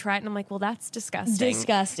 like I try it and I'm like, well, that's disgusting.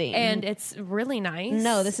 Disgusting. And it's really nice.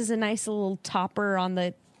 No, this is a nice little topper on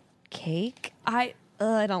the cake. I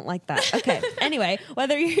don't like that. Okay. Anyway,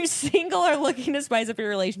 whether you're single or looking to spice up your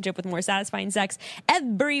relationship with more satisfying sex,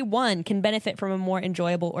 everyone can benefit from a more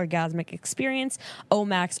enjoyable orgasmic experience.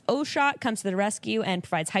 Omax O-Shot comes to the rescue and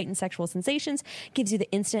provides heightened sexual sensations, gives you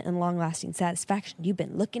the instant and long-lasting satisfaction you've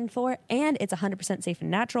been looking for, and it's 100% safe and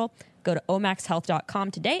natural. Go to omaxhealth.com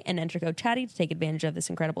today and enter code Chatty to take advantage of this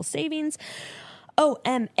incredible savings.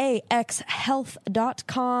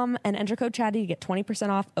 OMAXhealth.com and enter code Chatty to get 20%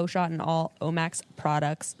 off O-Shot and all Omax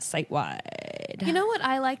products site-wide. You know what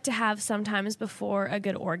I like to have sometimes before a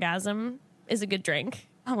good orgasm is a good drink.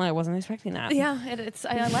 Oh, I wasn't expecting that. Yeah, I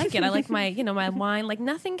like it. I like my, my wine. Like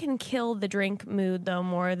nothing can kill the drink mood though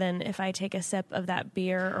more than if I take a sip of that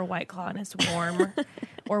beer or White Claw and it's warm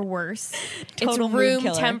or worse. Total it's mood room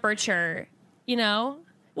killer. temperature,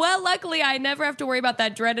 Well, luckily, I never have to worry about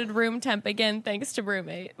that dreaded room temp again, thanks to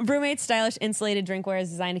Brewmate. Brewmate's stylish insulated drinkware is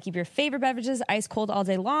designed to keep your favorite beverages ice cold all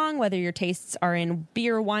day long. Whether your tastes are in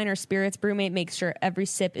beer, wine, or spirits, Brewmate makes sure every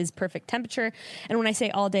sip is perfect temperature. And when I say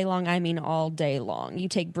all day long, I mean all day long. You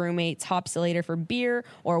take Brewmate's Hopsilator for beer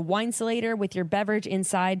or Winesilator with your beverage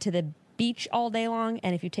inside to the beach all day long,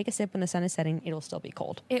 and if you take a sip when the sun is setting, it'll still be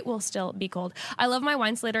cold. It will still be cold. I love my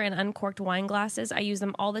Winesilator and uncorked wine glasses. I use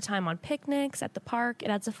them all the time on picnics, at the park.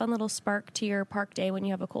 It adds a fun little spark to your park day when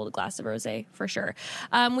you have a cold glass of rosé, for sure.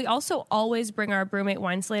 We also always bring our Brewmate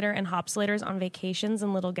Winesilator and Hopsilators on vacations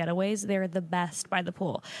and little getaways. They're the best by the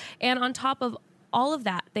pool. And on top of all of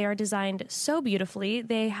that, they are designed so beautifully.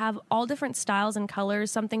 They have all different styles and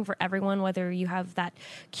colors, something for everyone, whether you have that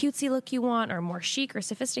cutesy look you want or more chic or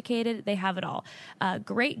sophisticated. They have it all.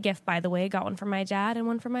 Great gift, by the way. Got one for my dad and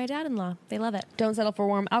one for my dad-in-law. They love it. Don't settle for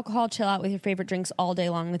warm alcohol. Chill out with your favorite drinks all day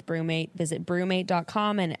long with Brewmate. Visit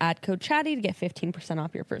brewmate.com and add code Chatty to get 15%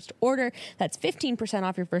 off your first order. That's 15%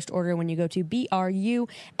 off your first order when you go to brumate.com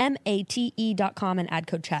and add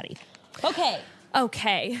code Chatty.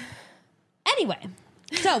 Okay. Anyway,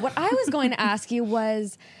 so what I was going to ask you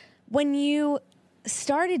was, when you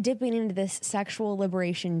started dipping into this sexual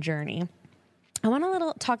liberation journey, I want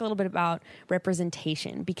to talk a little bit about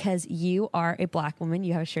representation, because you are a Black woman.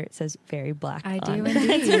 You have a shirt that says "Very Black." I on do it. indeed.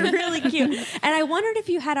 It's really cute. And I wondered if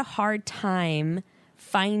you had a hard time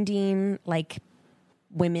finding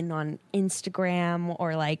women on Instagram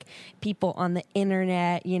or people on the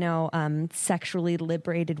internet, sexually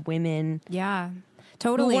liberated women. Yeah.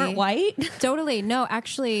 Totally. Who weren't white? Totally. No,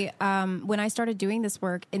 actually, when I started doing this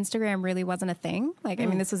work, Instagram really wasn't a thing.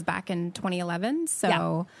 This was back in 2011.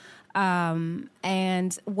 So,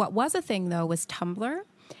 and what was a thing though was Tumblr.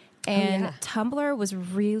 And Tumblr was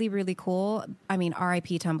really, really cool. I mean, RIP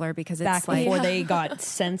Tumblr, because it's back before they got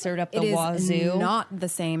censored up the it wazoo. is not the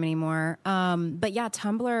same anymore. But yeah,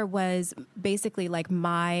 Tumblr was basically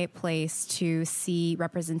my place to see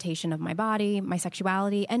representation of my body, my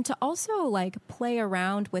sexuality, and to also play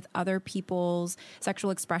around with other people's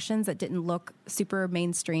sexual expressions that didn't look super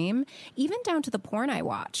mainstream, even down to the porn I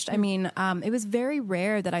watched. I mean, it was very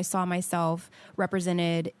rare that I saw myself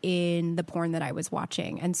represented in the porn that I was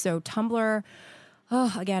watching. And so Tumblr,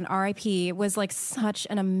 again, RIP, was such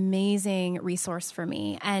an amazing resource for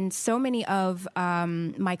me. And so many of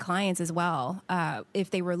my clients as well, if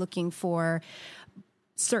they were looking for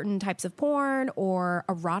certain types of porn or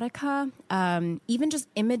erotica, even just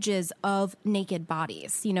images of naked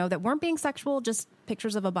bodies, that weren't being sexual, just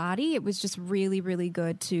pictures of a body. It was just really, really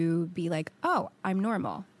good to be like, oh, I'm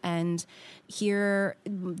normal. And here,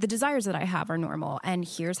 the desires that I have are normal. And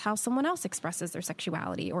here's how someone else expresses their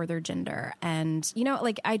sexuality or their gender. And,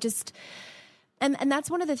 I just... And that's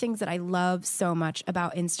one of the things that I love so much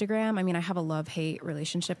about Instagram. I mean, I have a love-hate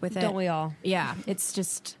relationship with it. Don't we all? Yeah. It's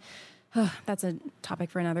just, that's a topic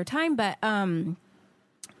for another time. But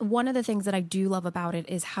one of the things that I do love about it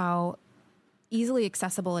is how easily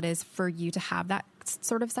accessible it is for you to have that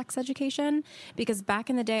sort of sex education, because back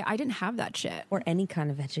in the day I didn't have that shit, or any kind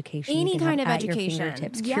of education. Any you can kind have of at education. Your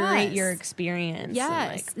fingertips. Yes. Curate your experience.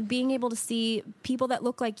 Yes, being able to see people that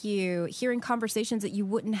look like you, hearing conversations that you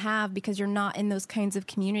wouldn't have because you're not in those kinds of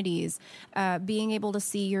communities, being able to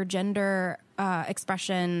see your gender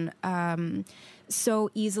expression so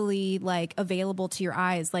easily available to your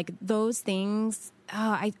eyes, those things.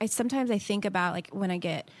 I sometimes I think about when I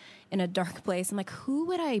get in a dark place, I'm like, who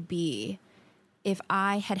would I be if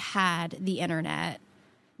I had the internet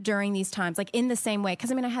during these times, in the same way? Because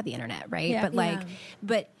I had the internet, right? Yeah,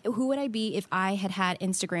 but who would I be if I had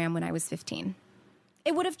Instagram when I was 15?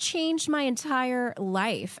 It would have changed my entire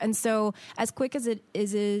life. And so as quick as it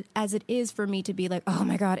is for me to be like, oh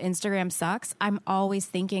my God, Instagram sucks, I'm always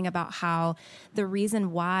thinking about how the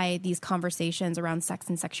reason why these conversations around sex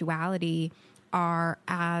and sexuality are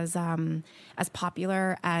as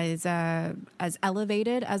popular, as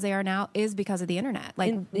elevated as they are now is because of the internet.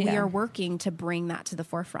 We are working to bring that to the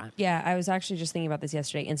forefront. Yeah, I was actually just thinking about this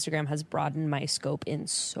yesterday. Instagram has broadened my scope in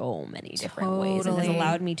so many different ways, and has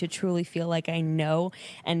allowed me to truly feel like I know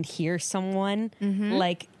and hear someone.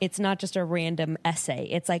 It's not just a random essay.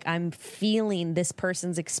 It's I'm feeling this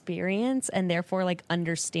person's experience, and therefore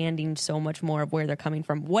understanding so much more of where they're coming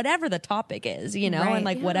from, whatever the topic is, Right.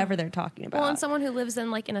 and whatever they're talking about. Well, and someone who lives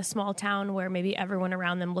in in a small town where maybe everyone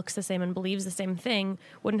around them looks the same and believes the same thing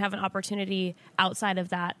wouldn't have an opportunity outside of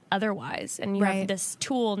that otherwise. And you have this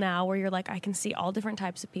tool now where you're I can see all different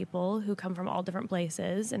types of people who come from all different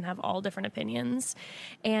places and have all different opinions.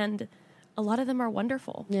 And a lot of them are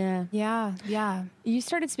wonderful. Yeah. Yeah. You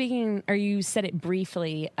started speaking, or you said it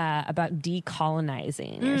briefly, about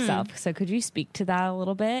decolonizing yourself. So could you speak to that a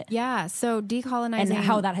little bit? Yeah. So decolonizing. And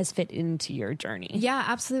how that has fit into your journey. Yeah,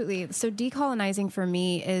 absolutely. So decolonizing for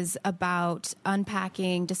me is about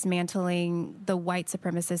unpacking, dismantling the white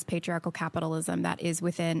supremacist patriarchal capitalism that is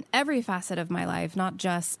within every facet of my life, not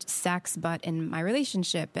just sex, but in my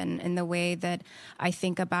relationship and in the way that I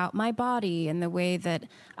think about my body and the way that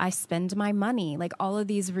I spend my money, all of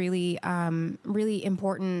these really, really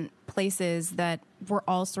important places that we're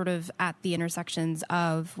all sort of at the intersections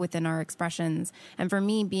of within our expressions. And for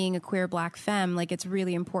me, being a queer Black femme, it's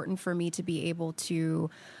really important for me to be able to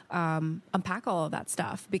unpack all of that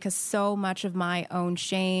stuff, because so much of my own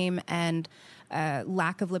shame and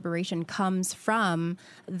lack of liberation comes from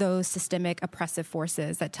those systemic oppressive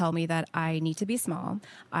forces that tell me that I need to be small,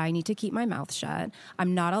 I need to keep my mouth shut,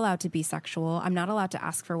 I'm not allowed to be sexual, I'm not allowed to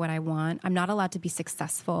ask for what I want, I'm not allowed to be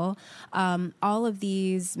successful. All of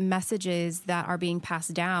these messages that are being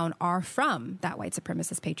passed down are from that white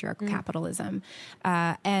supremacist patriarchal capitalism.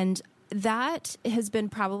 And that has been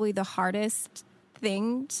probably the hardest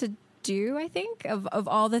thing to do, I think, of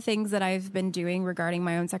all the things that I've been doing regarding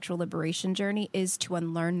my own sexual liberation journey, is to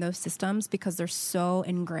unlearn those systems, because they're so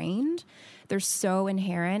ingrained, they're so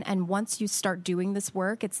inherent. And once you start doing this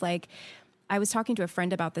work, it's I was talking to a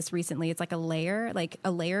friend about this recently. It's like a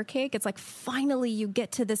layer cake. It's finally you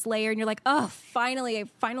get to this layer and you're oh, I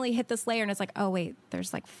finally hit this layer. And it's oh, wait,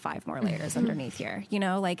 there's 5 more layers underneath here.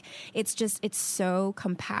 It's so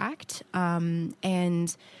compact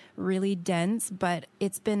and really dense, but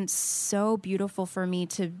it's been so beautiful for me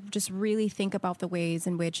to just really think about the ways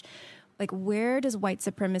in which, where does white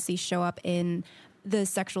supremacy show up in the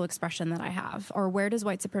sexual expression that I have, or where does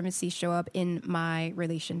white supremacy show up in my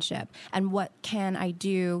relationship, and what can I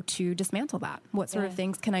do to dismantle that? What sort of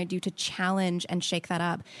things can I do to challenge and shake that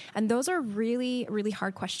up? And those are really, really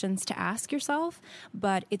hard questions to ask yourself,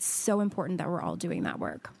 but it's so important that we're all doing that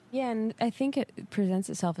work. Yeah, and I think it presents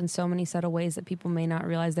itself in so many subtle ways that people may not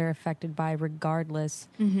realize they're affected by, regardless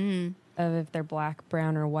of if they're Black,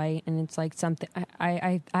 brown, or white. And it's something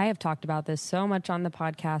I have talked about this so much on the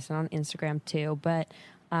podcast and on Instagram too, but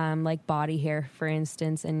body hair, for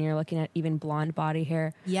instance, and you're looking at even blonde body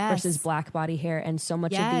hair versus Black body hair, and so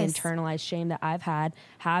much of the internalized shame that I've had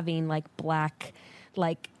having Black,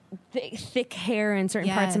 thick hair in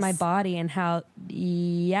certain parts of my body, and how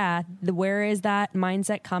where is that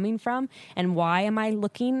mindset coming from, and why am I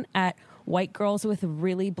looking at white girls with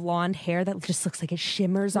really blonde hair that just looks like it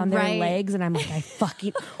shimmers on their legs. And I'm like,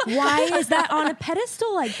 why is that on a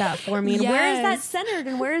pedestal like that for me? And where is that centered?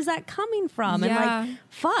 And where is that coming from? And like,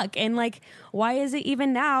 fuck. And like, why is it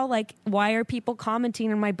even now? Like, why are people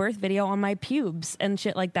commenting on my birth video on my pubes and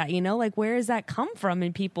shit like that? You know, like, where does that come from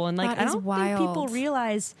in people? And like, I don't think people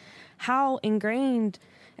realize how ingrained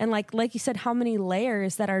and like you said, how many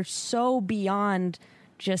layers that are so beyond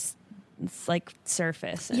just like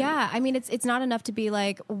surface. I mean, it's not enough to be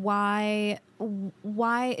like, why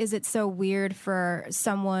is it so weird for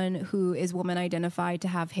someone who is woman identified to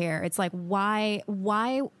have hair? It's like, why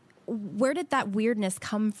where did that weirdness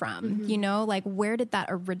come from? You know, like, where did that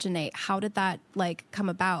originate? How did that like come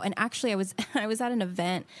about? And actually I was at an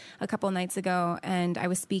event a couple of nights ago, and I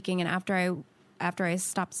was speaking, and after I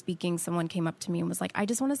stopped speaking, someone came up to me and was like, I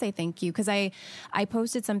just want to say thank you. Because I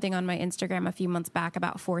posted something on my Instagram a few months back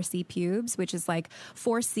about 4C pubes, which is like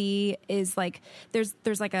 4C is like, there's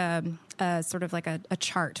like a sort of like a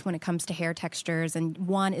chart when it comes to hair textures. And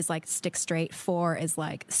 1 is like stick straight. 4 is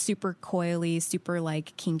like super coily, super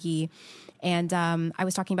like kinky. And I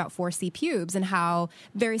was talking about 4C pubes and how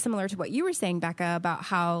very similar to what you were saying, Becca, about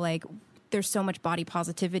how like there's so much body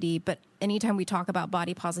positivity, but anytime we talk about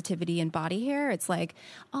body positivity and body hair, it's like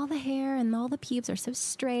all the hair and all the pubes are so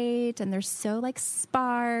straight and they're so like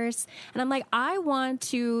sparse. And I'm like, I want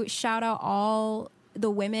to shout out all the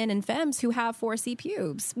women and femmes who have 4C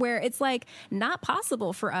pubes, where it's like not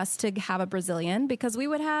possible for us to have a Brazilian because we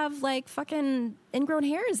would have like fucking ingrown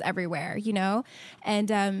hairs everywhere, you know?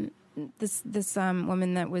 And this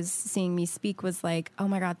woman that was seeing me speak was like, oh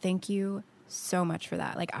my God, thank you so much for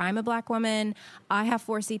that. Like, I'm a Black woman, I have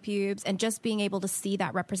 4C pubes, and just being able to see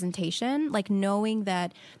that representation, like knowing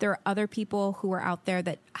that there are other people who are out there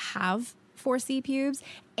that have 4C pubes.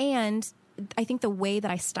 And I think the way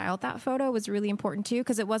that I styled that photo was really important too,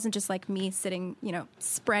 because it wasn't just like me sitting, you know,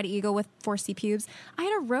 spread eagle with 4C pubes. I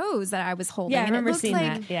had a rose that I was holding. Yeah, I and remember it looked seeing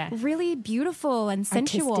like that. Yeah. really beautiful and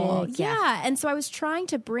sensual. Artistic, Yeah. And so I was trying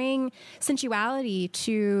to bring sensuality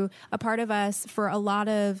to a part of us for a lot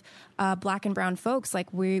of Black and brown folks.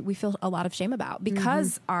 Like we feel a lot of shame about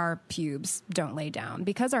because our pubes don't lay down,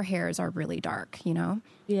 because our hairs are really dark, you know?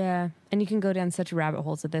 Yeah. And you can go down such rabbit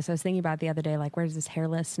holes with this. I was thinking about the other day, like, where does this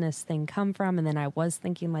hairlessness thing come from? And then I was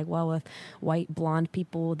thinking, like, well, with white blonde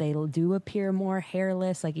people, they do appear more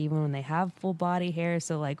hairless, like even when they have full body hair.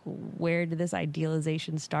 So, like, where did this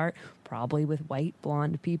idealization start? Probably with white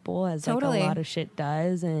blonde people, as like a lot of shit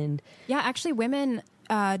does. And yeah, actually, women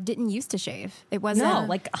didn't used to shave. It wasn't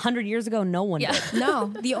like 100 years ago. No one did. No,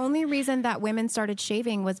 the only reason that women started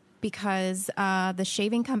shaving was because the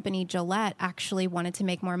shaving company Gillette actually wanted to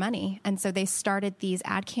make more money. And so they started these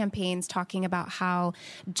ad campaigns talking about how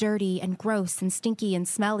dirty and gross and stinky and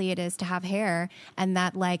smelly it is to have hair, and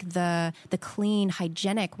that like the clean,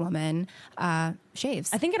 hygienic woman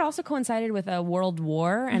shaves. I think it also coincided with a world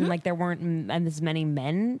war, and like there weren't as many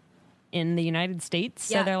men in the United States.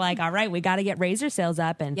 So they're like, all right, we got to get razor sales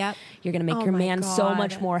up, and you're going to make your man so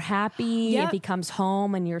much more happy if he comes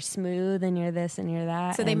home and you're smooth and you're this and you're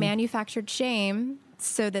that. So they manufactured shame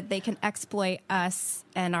so that they can exploit us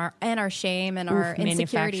and our shame and our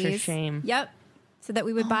insecurities. Manufacture shame. Yep. So that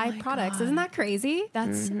we would buy products. God. Isn't that crazy?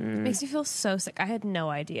 That's makes me feel so sick. I had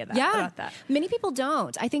no idea about that. Many people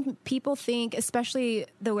don't. I think people think, especially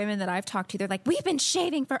the women that I've talked to, they're like, we've been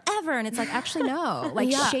shaving forever. And it's like, actually, no.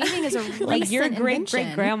 Like, shaving is a recent like your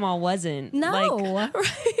invention. grandma wasn't. No. Like,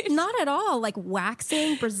 Not at all. Like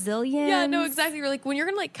waxing, Brazilian. Yeah, no, exactly. You're like, when you're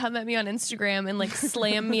going to like come at me on Instagram and like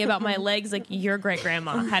slam me about my legs, like your great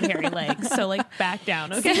grandma had hairy legs. So like back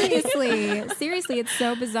down. Okay. Seriously, it's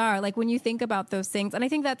so bizarre. Like when you think about those things, and I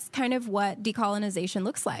think that's kind of what decolonization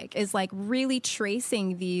looks like, is like really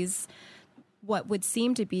tracing these what would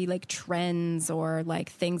seem to be like trends or like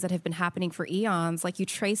things that have been happening for eons. Like you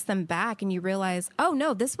trace them back and you realize, oh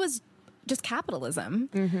no, this was just capitalism.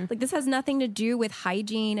 Like this has nothing to do with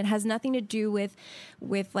hygiene. It has nothing to do with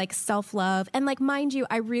like self-love. And like, mind you,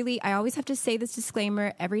 I always have to say this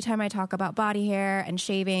disclaimer every time I talk about body hair and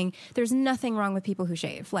shaving. There's nothing wrong with people who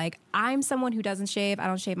shave. Like I'm someone who doesn't shave. I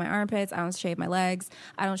don't shave my armpits. I don't shave my legs.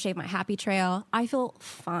 I don't shave my happy trail. I feel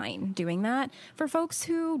fine doing that. For folks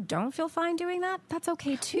who don't feel fine doing that, that's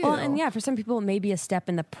okay too. Well, and yeah, for some people it may be a step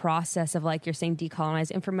in the process of like you're saying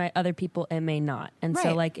decolonize, and for other people it may not. And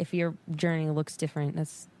so like if your journey looks different,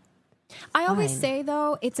 that's I always say,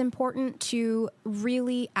 though, it's important to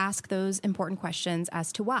really ask those important questions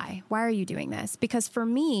as to why. Why are you doing this? Because for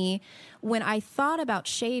me, when I thought about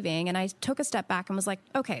shaving and I took a step back and was like,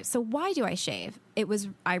 okay, so why do I shave?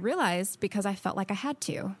 I realized because I felt like I had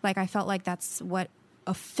to. Like I felt like that's what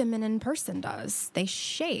a feminine person does. They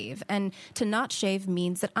shave. And to not shave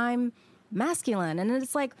means that I'm masculine. And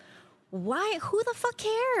it's like, why? Who the fuck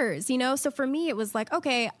cares? You know? So for me, it was like,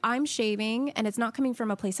 okay, I'm shaving and it's not coming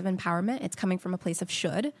from a place of empowerment. It's coming from a place of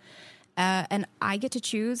should. And I get to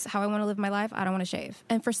choose how I want to live my life. I don't want to shave.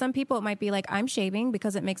 And for some people, it might be like, I'm shaving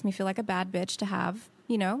because it makes me feel like a bad bitch to have,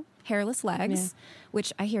 you know, hairless legs,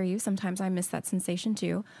 which I hear you. Sometimes I miss that sensation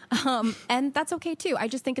too. And that's okay too. I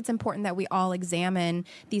just think it's important that we all examine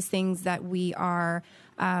these things that we are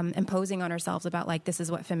imposing on ourselves about, like, this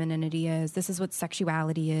is what femininity is. This is what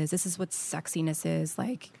sexuality is. This is what sexiness is.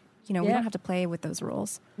 Like, you know, we don't have to play with those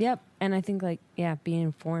rules. Yep. And I think, like, being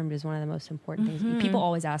informed is one of the most important things. People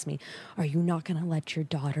always ask me, are you not going to let your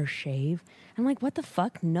daughter shave? I'm like, what the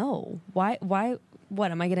fuck? No. Why?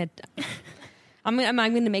 What am I going to... I'm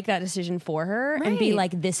going to make that decision for her and be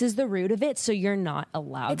like, this is the root of it, so you're not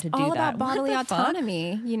allowed to do that. It's all about bodily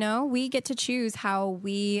autonomy. You know, we get to choose how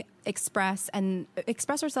we express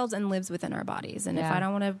ourselves and lives within our bodies. And if I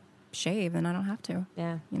don't want to shave, then I don't have to.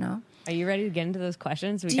 Yeah. You know? Are you ready to get into those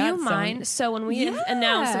questions? Do you mind? So when we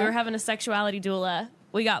announced we were having a sexuality doula,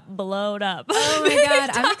 we got blowed up. Oh my God,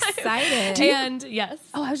 I'm excited. And yes.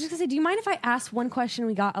 Oh, I was just going to say, do you mind if I ask one question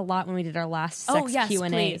we got a lot when we did our last sex Q&A?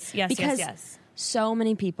 Please. Yes, because yes. So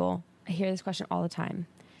many people, I hear this question all the time.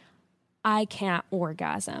 I can't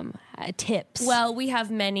orgasm. Tips. Well, we have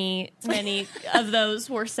many of those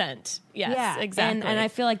were sent. Yes, exactly. And I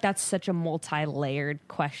feel like that's such a multi-layered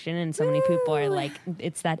question, and so many people are like,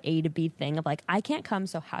 it's that A to B thing of like, I can't come,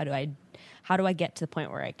 so how do I get to the point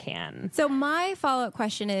where I can? So my follow-up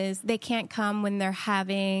question is, they can't come when they're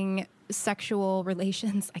having sexual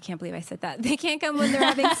relations. I can't believe I said that. They can't come when they're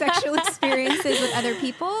having sexual experiences with other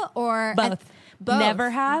people, or both. Both. Never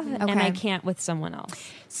have, and I can't with someone else.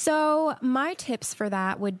 So my tips for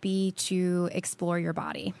that would be to explore your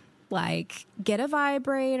body. Like, get a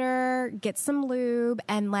vibrator, get some lube,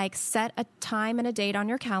 and like set a time and a date on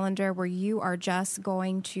your calendar where you are just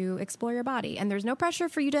going to explore your body. And there's no pressure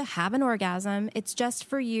for you to have an orgasm. It's just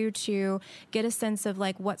for you to get a sense of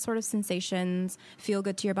like what sort of sensations feel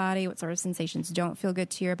good to your body, what sort of sensations don't feel good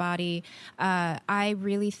to your body. I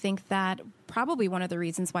really think that probably one of the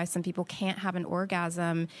reasons why some people can't have an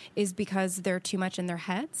orgasm is because they're too much in their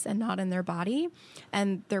heads and not in their body.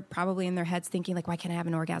 And they're probably in their heads thinking like, why can't I have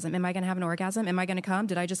an orgasm? Am I going to have an orgasm? Am I going to come?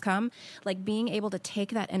 Did I just come? Like, being able to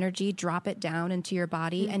take that energy, drop it down into your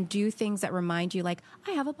body and do things that remind you like,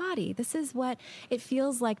 I have a body. This is what it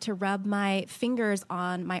feels like to rub my fingers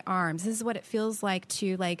on my arms. This is what it feels like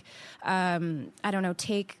to like, I don't know,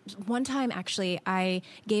 take one time actually, I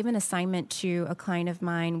gave an assignment to a client of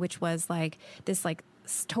mine, which was like, this like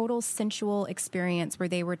total sensual experience where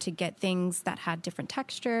they were to get things that had different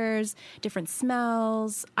textures, different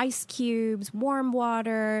smells, ice cubes, warm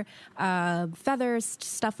water, feathers,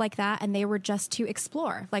 stuff like that. And they were just to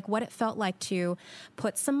explore like what it felt like to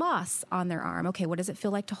put some moss on their arm. Okay, what does it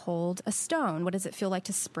feel like to hold a stone? What does it feel like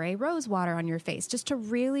to spray rose water on your face? Just to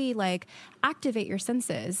really like activate your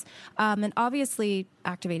senses. And obviously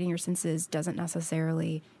activating your senses doesn't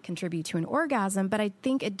necessarily contribute to an orgasm, but I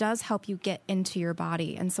think it does help you get into your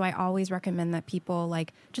body. And so I always recommend that people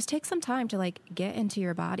like just take some time to like get into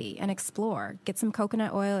your body and explore. Get some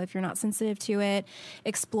coconut oil if you're not sensitive to it.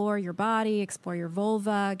 Explore your body, explore your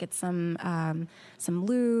vulva, get some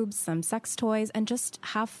lube, some sex toys, and just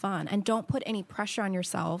have fun. And don't put any pressure on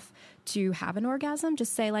yourself to have an orgasm.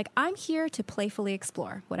 Just say like, I'm here to playfully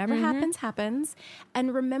explore. Whatever happens, happens.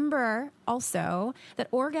 And remember also that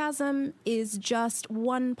orgasm is just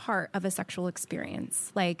one part of a sexual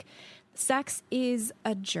experience. Like, sex is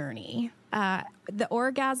a journey. The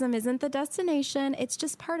orgasm isn't the destination. It's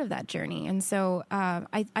just part of that journey. And so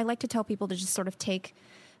I like to tell people to just sort of take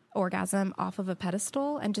orgasm off of a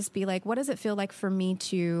pedestal and just be like, what does it feel like for me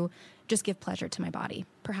to just give pleasure to my body?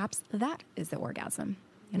 Perhaps that is the orgasm.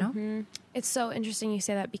 You know? It's so interesting you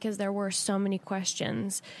say that, because there were so many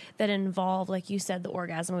questions that involve, like you said, the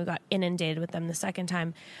orgasm. We got inundated with them the second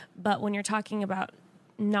time. But when you're talking about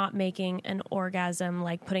not making an orgasm,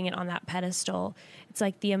 like putting it on that pedestal, it's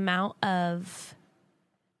like the amount of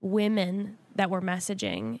women that were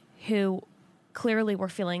messaging who clearly were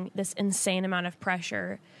feeling this insane amount of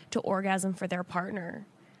pressure to orgasm for their partner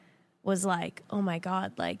was like, oh my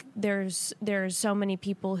God, like there's so many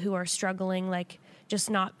people who are struggling, like just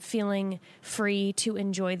not feeling free to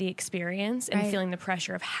enjoy the experience and feeling the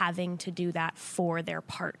pressure of having to do that for their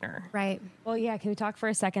partner. Right. Well, yeah. Can we talk for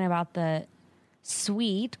a second about the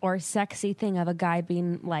sweet or sexy thing of a guy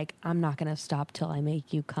being like, I'm not going to stop till I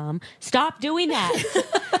make you come? Stop doing that.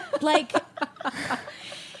 Like,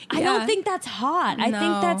 I don't think that's hot. I think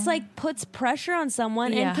No. that's like puts pressure on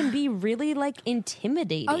someone Yeah. and can be really like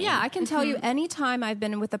intimidating. Oh yeah, I can tell you anytime I've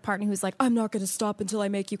been with a partner who's like, I'm not going to stop until I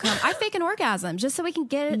make you come. I fake an orgasm just so we can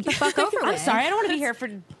get it the fuck over with. I'm sorry, I don't want to be here for.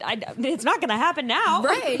 It's not going to happen now.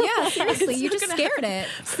 Right, yeah, seriously, you just scared it.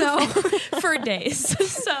 So for days.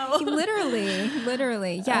 So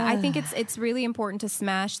literally. Yeah, I think it's really important to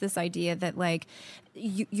smash this idea that like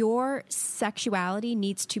your sexuality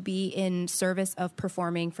needs to be in service of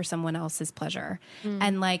performing for someone else's pleasure.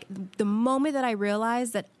 And like the moment that I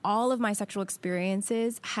realized that all of my sexual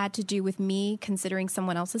experiences had to do with me considering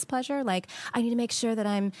someone else's pleasure, like I need to make sure that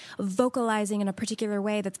I'm vocalizing in a particular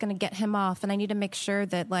way that's going to get him off, and I need to make sure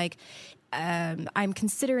that like I'm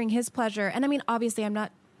considering his pleasure. And I mean, obviously I'm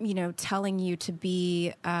not telling you to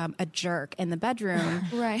be a jerk in the bedroom.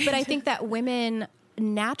 Right. But I think that women,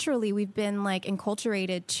 naturally, we've been like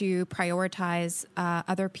enculturated to prioritize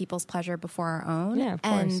other people's pleasure before our own. Yeah, of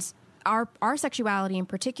and course. our sexuality in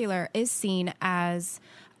particular is seen as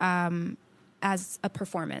a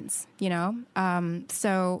performance,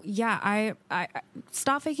 so yeah, I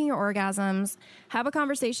stop faking your orgasms, have a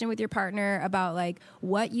conversation with your partner about like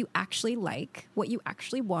what you actually like, what you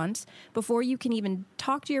actually want. Before you can even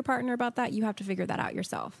talk to your partner about that, you have to figure that out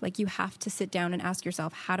yourself. Like you have to sit down and ask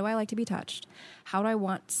yourself, how do I like to be touched? How do I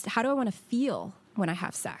want to feel when I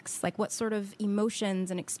have sex? Like what sort of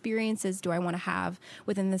emotions and experiences do I want to have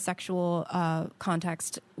within the sexual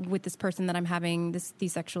context with this person that I'm having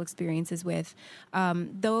these sexual experiences with?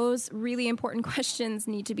 Those really important questions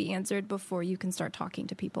need to be answered before you can start talking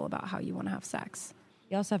to people about how you want to have sex.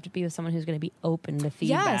 You also have to be with someone who's going to be open to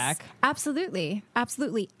feedback. Yes, absolutely.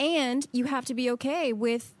 Absolutely. And you have to be okay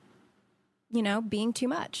with being too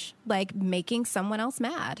much, like making someone else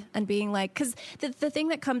mad and being like, because the thing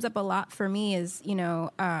that comes up a lot for me is,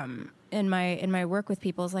 in my work with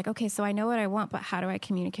people is like, okay, so I know what I want, but how do I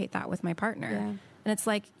communicate that with my partner? Yeah. And it's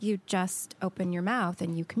like, you just open your mouth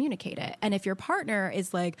and you communicate it. And if your partner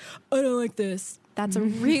is like, I don't like this, that's a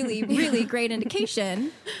really, really great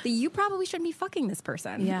indication that you probably shouldn't be fucking this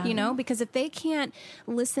person. Yeah. Because if they can't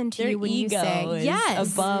listen to Their you when you ego say is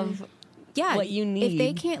yes above what you need. If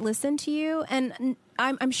they can't listen to you, and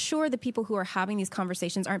I'm sure the people who are having these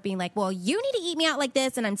conversations aren't being like, well, you need to eat me out like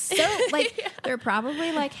this, and I'm so like, they're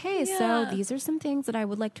probably like, hey, so these are some things that I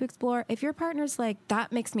would like to explore. If your partner's like,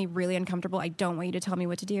 that makes me really uncomfortable, I don't want you to tell me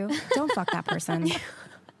what to do, don't fuck that person.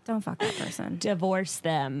 Don't fuck that person. Divorce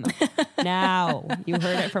them now. You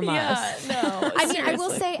heard it from us. No. I mean, I will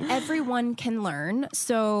say everyone can learn.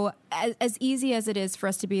 So as easy as it is for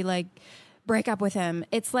us to be like, break up with him,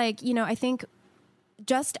 it's like, I think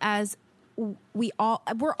just as we're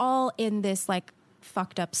all in this like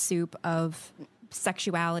fucked up soup of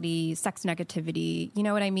sexuality, sex negativity, you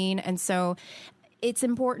know what I mean? And so it's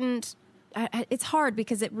important. It's hard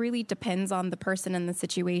because it really depends on the person and the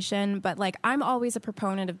situation. But like, I'm always a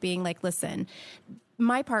proponent of being like, listen,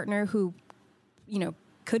 my partner who,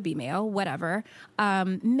 could be male, whatever,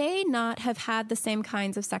 may not have had the same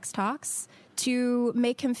kinds of sex talks to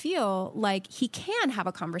make him feel like he can have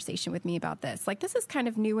a conversation with me about this. Like, this is kind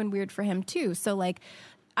of new and weird for him too. So like,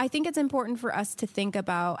 I think it's important for us to think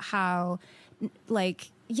about how,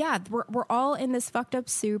 like, yeah, we're all in this fucked up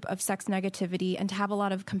soup of sex negativity, and to have a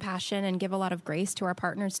lot of compassion and give a lot of grace to our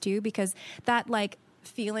partners too, because that like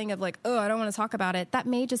feeling of like, oh, I don't want to talk about it, that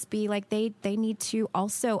may just be like they need to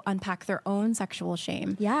also unpack their own sexual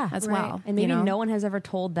shame as well. And maybe no one has ever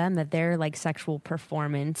told them that their like sexual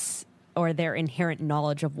performance or their inherent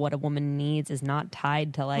knowledge of what a woman needs is not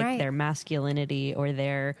tied to like their masculinity or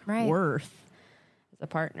their worth as a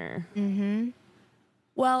partner. Mm-hmm.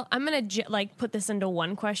 Well, I'm going to put this into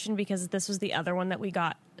one question because this was the other one that we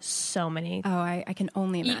got so many. Oh, I can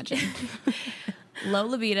only imagine. Low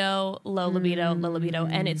libido, low libido, low libido.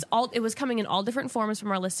 And it was coming in all different forms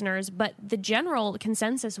from our listeners, but the general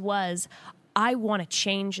consensus was, I want to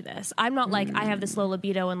change this. I'm not like, I have this low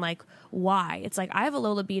libido and like, why? It's like, I have a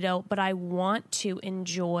low libido, but I want to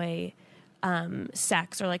enjoy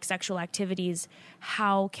sex or like sexual activities.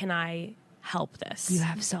 How can I help this? You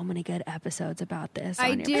have so many good episodes about this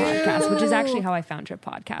I on your do. podcast, which is actually how I found your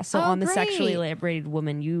podcast. So on the great. Sexually Liberated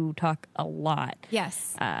Woman, you talk a lot.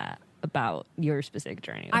 Yes. About your specific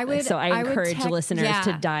journey with I would- this. So I I would encourage listeners to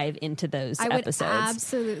yeah. dive into those I would episodes.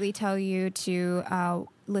 absolutely tell you to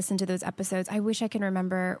listen to those episodes. I wish I can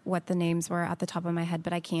remember what the names were at the top of my head,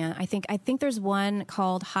 but I can't. I think there's one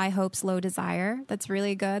called High Hopes, Low Desire that's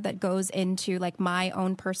really good, that goes into like my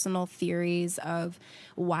own personal theories of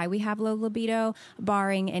why we have low libido,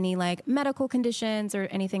 barring any like medical conditions or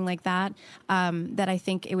anything like that. That I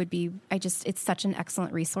think it would be, it's such an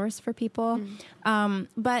excellent resource for people.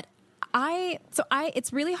 But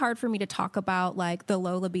It's really hard for me to talk about like the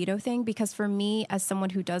low libido thing, because for me, as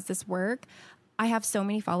someone who does this work, I have so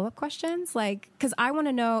many follow-up questions, like, because I want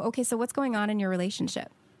to know, okay, so what's going on in your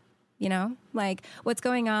relationship? You know, like what's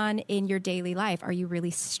going on in your daily life? Are you really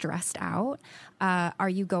stressed out? Are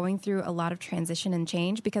you going through a lot of transition and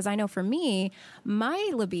change? Because I know for me,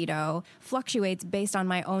 my libido fluctuates based on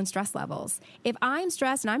my own stress levels. If I'm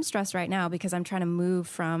stressed, and I'm stressed right now because I'm trying to move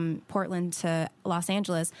from Portland to Los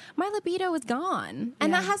Angeles, my libido is gone.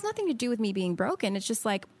 And that has nothing to do with me being broken. It's just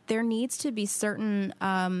like there needs to be certain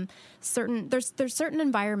there's certain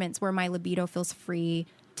environments where my libido feels free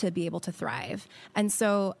to be able to thrive. And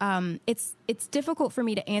so it's difficult for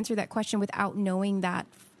me to answer that question without knowing that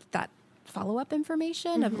follow-up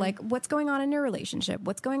information of like what's going on in your relationship,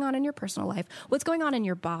 what's going on in your personal life, what's going on in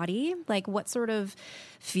your body, like what sort of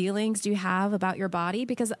feelings do you have about your body?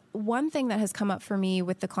 Because one thing that has come up for me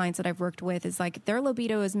with the clients that I've worked with is like their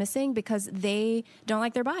libido is missing because they don't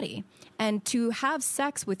like their body. And to have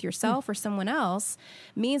sex with yourself or someone else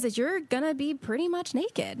means that you're gonna be pretty much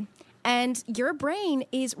naked. And your brain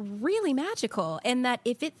is really magical in that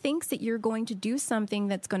if it thinks that you're going to do something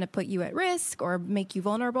that's going to put you at risk or make you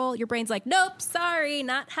vulnerable, your brain's like, nope, sorry,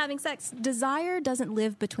 not having sex. Desire doesn't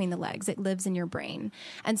live between the legs. It lives in your brain.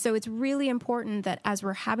 And so it's really important that as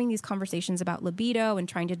we're having these conversations about libido and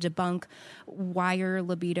trying to debunk why your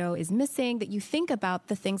libido is missing, that you think about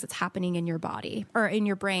the things that's happening in your body or in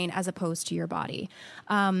your brain as opposed to your body.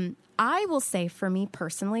 I will say for me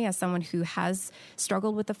personally, as someone who has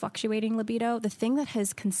struggled with the fluctuating libido, the thing that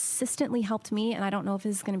has consistently helped me, and I don't know if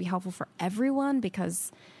this is going to be helpful for everyone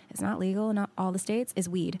because it's not legal in not all the states, is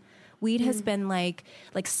weed. Weed has been like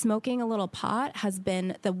smoking a little pot has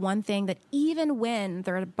been the one thing that even when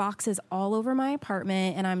there are boxes all over my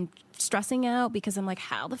apartment and I'm stressing out because I'm like,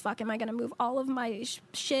 how the fuck am I going to move all of my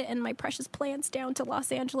shit and my precious plants down to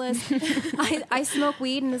Los Angeles? I smoke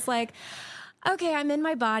weed and it's like, okay, I'm in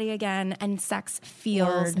my body again, and sex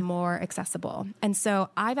feels more accessible. And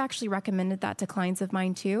so I've actually recommended that to clients of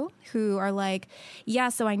mine too, who are like, yeah,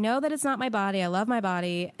 so I know that it's not my body. I love my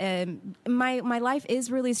body. My life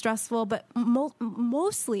is really stressful, but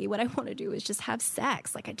mostly what I want to do is just have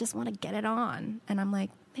sex. Like, I just want to get it on. And I'm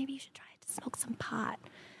like, maybe you should try to smoke some pot.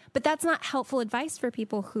 But that's not helpful advice for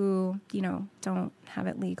people who, you know, don't have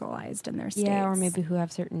it legalized in their states. Yeah, or maybe who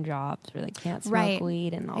have certain jobs where they can't smoke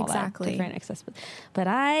weed and all that different access. But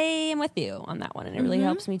I am with you on that one. And it really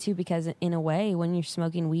helps me too, because in a way, when you're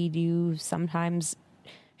smoking weed, you sometimes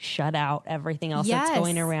shut out everything else that's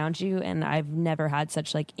going around you. And I've never had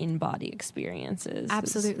such like in-body experiences.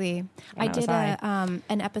 Absolutely. I did an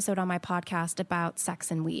episode on my podcast about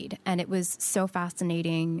sex and weed. And it was so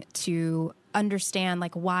fascinating to understand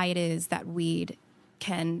like why it is that weed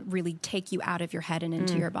can really take you out of your head and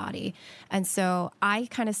into your body. And so I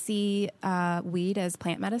kind of see weed as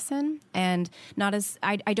plant medicine, and not as,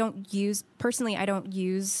 I don't use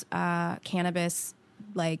cannabis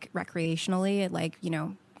like recreationally, like, you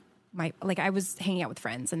know, I was hanging out with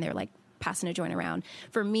friends and they're like passing a joint around.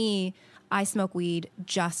 For me, I smoke weed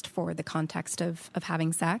just for the context of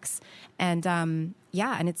having sex. And and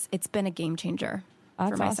it's been a game changer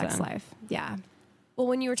for my sex life. Yeah. Well,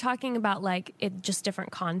 when you were talking about like it just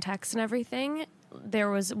different contexts and everything, there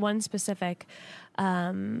was one specific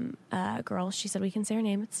girl. She said we can say her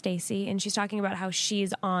name. It's Stacy, and she's talking about how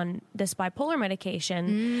she's on this bipolar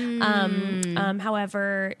medication.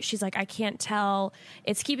 However, she's like, I can't tell.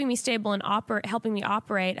 It's keeping me stable and helping me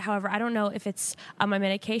operate. However, I don't know if it's my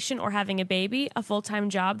medication or having a baby, a full-time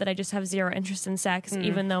job that I just have zero interest in sex,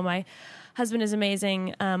 even though my husband is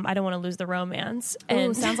amazing. I don't want to lose the romance.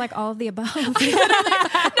 And sounds like all of the above.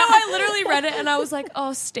 I literally read it and I was like,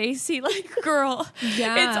 oh, Stacy, like, girl,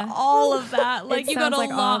 it's all of that. Like, you got a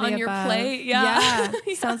lot on your plate. Yeah.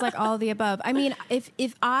 Sounds like all of the above. I mean,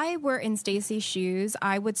 if I were in Stacy's shoes,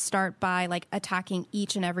 I would start by like attacking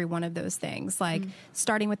each and every one of those things, like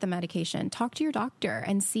starting with the medication. Talk to your doctor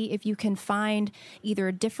and see if you can find either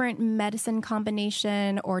a different medicine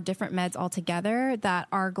combination or different meds altogether that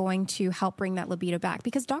are going to help bring that libido back,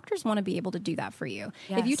 because doctors want to be able to do that for you.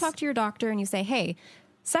 Yes. If you talk to your doctor and you say, hey,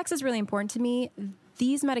 sex is really important to me,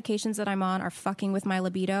 these medications that I'm on are fucking with my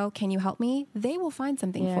libido, can you help me? They will find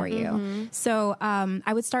something for you. So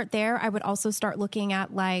I would start there. I would also start looking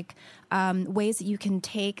at like ways that you can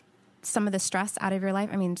take some of the stress out of your life.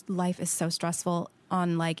 I mean, life is so stressful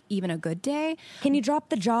on like even a good day. Can you drop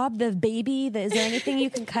the job, the baby? Is there anything you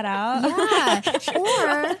can cut out? Yeah.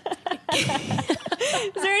 Or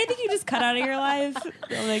is there anything you just cut out of your life?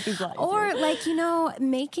 It'll make his life or like, you know,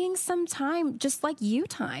 making some time, just like you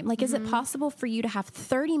time. Like, is it possible for you to have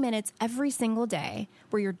 30 minutes every single day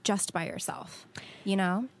where you're just by yourself? You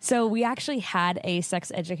know? So we actually had a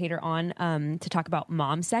sex educator on to talk about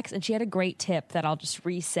mom sex, and she had a great tip that I'll just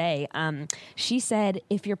re-say. She said,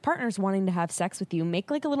 if your partner's wanting to have sex with you,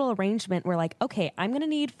 make like a little arrangement where like, okay, I'm going to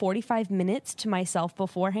need 45 minutes to myself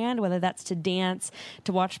beforehand, whether that's to dance,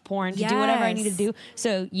 to watch porn, to do whatever I need to do.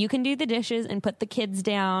 So you can do the dishes and put the kids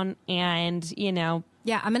down and, you know,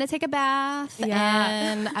 yeah, I'm going to take a bath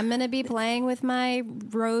and I'm going to be playing with my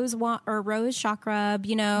rose shock rub,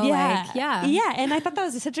 you know, Yeah. And I thought that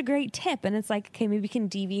was such a great tip. And it's like, okay, maybe we can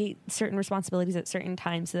deviate certain responsibilities at certain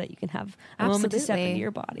times so that you can have a moment to step into your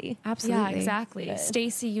body. Absolutely. Yeah, exactly.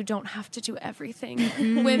 Stacy, you don't have to do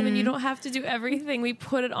everything. Women, you don't have to do everything. We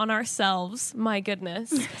put it on ourselves. My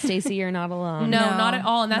goodness. Stacy, you're not alone. No, not at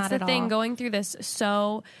all. And that's not the at thing all. going through this.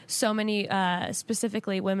 So many,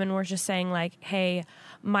 specifically women were just saying like, hey,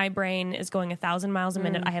 my brain is going 1,000 miles a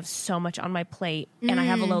minute. I have so much on my plate and I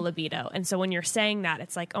have a low libido. And so when you're saying that,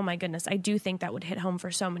 it's like, oh my goodness, I do think that would hit home for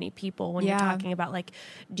so many people when you're talking about like,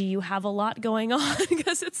 do you have a lot going on?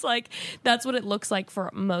 Because it's like, that's what it looks like for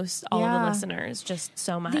most all of the listeners, just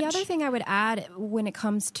so much. The other thing I would add when it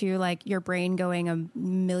comes to like your brain going a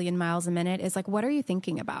million miles a minute is like, what are you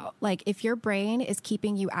thinking about? Like if your brain is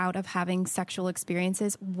keeping you out of having sexual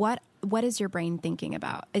experiences, what is your brain thinking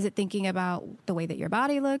about? Is it thinking about the way that your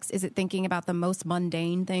body looks? Is it thinking about the most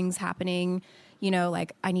mundane things happening? You know,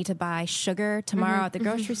 like I need to buy sugar tomorrow at the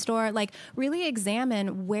grocery store. Like really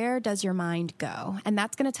examine where does your mind go? And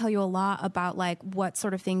that's going to tell you a lot about like what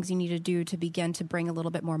sort of things you need to do to begin to bring a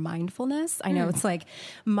little bit more mindfulness. I know it's like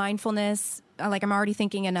mindfulness, like I'm already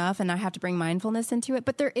thinking enough and I have to bring mindfulness into it.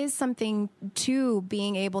 But there is something to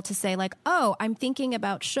being able to say like, oh, I'm thinking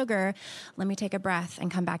about sugar. Let me take a breath and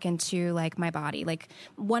come back into like my body. Like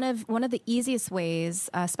one of the easiest ways,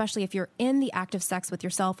 especially if you're in the act of sex with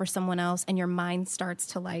yourself or someone else and your mind starts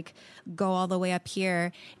to like go all the way up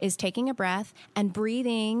here, is taking a breath and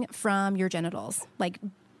breathing from your genitals. Like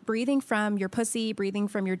breathing from your pussy, breathing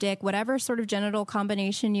from your dick, whatever sort of genital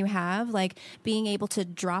combination you have, like being able to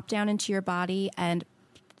drop down into your body and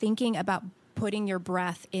thinking about putting your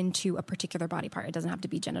breath into a particular body part. It doesn't have to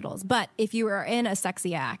be genitals. But if you are in a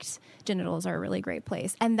sexy act, genitals are a really great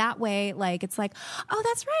place. And that way, like, it's like, oh,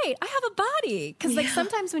 that's right, I have a body. Because like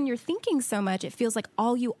sometimes when you're thinking so much, it feels like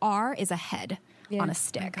all you are is a head on a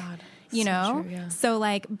stick. Oh my God. You So know? true, yeah. So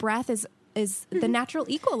like breath is the natural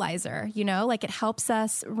equalizer, you know, like it helps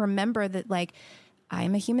us remember that like I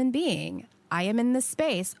am a human being. I am in this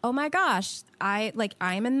space. Oh my gosh. I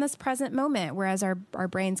am in this present moment. Whereas our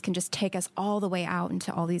brains can just take us all the way out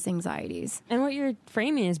into all these anxieties. And what you're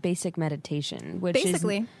framing is basic meditation, which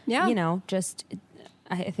Basically, is, yeah. you know, just,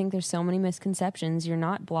 I think there's so many misconceptions. You're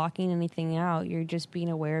not blocking anything out. You're just being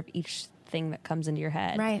aware of each thing that comes into your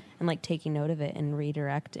head. Right. And like taking note of it and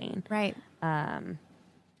redirecting. Right.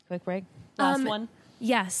 Quick break. Last one.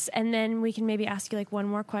 Yes, and then we can maybe ask you like one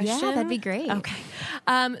more question. Yeah, that'd be great. Okay.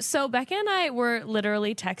 So Becca and I were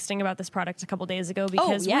literally texting about this product a couple days ago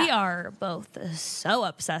because yeah. we are both so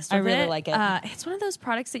obsessed with it. I really like it. It's one of those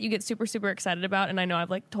products that you get super, super excited about, and I know I've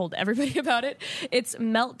like told everybody about it. It's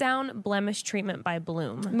Meltdown Blemish Treatment by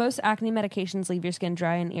Bloom. Most acne medications leave your skin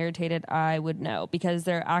dry and irritated, I would know, because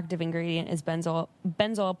their active ingredient is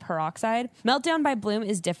benzoyl peroxide. Meltdown by Bloom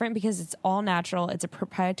is different because it's all natural. It's a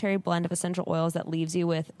proprietary blend of essential oils that leaves you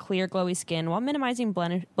with clear, glowy skin while minimizing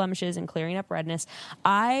blemishes and clearing up redness.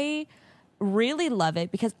 I really love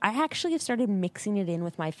it because I actually have started mixing it in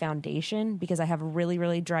with my foundation because I have really,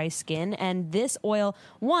 really dry skin. And this oil,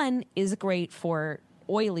 one, is great for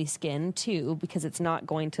oily skin too, because it's not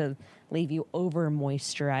going to leave you over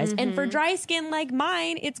moisturized. And for dry skin like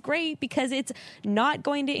mine, it's great because it's not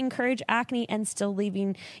going to encourage acne and still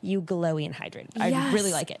leaving you glowy and hydrated. I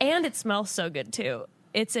really like it. And it smells so good too.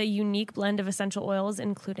 It's a unique blend of essential oils,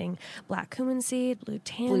 including black cumin seed, blue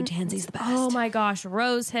tansy's the best. Oh my gosh,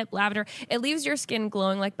 rose hip, lavender. It leaves your skin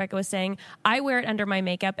glowing, like Becca was saying. I wear it under my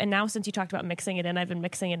makeup, and now since you talked about mixing it in, I've been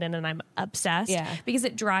mixing it in, and I'm obsessed. Yeah. Because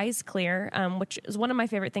it dries clear, which is one of my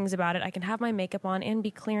favorite things about it. I can have my makeup on and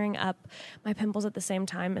be clearing up my pimples at the same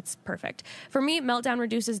time. It's perfect. For me, Meltdown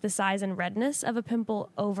reduces the size and redness of a pimple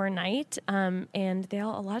overnight, and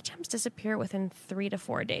they'll a lot of times disappear within 3 to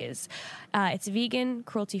 4 days. It's vegan,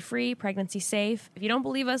 vegan, cruelty-free, pregnancy-safe. If you don't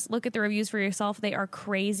believe us, look at the reviews for yourself. They are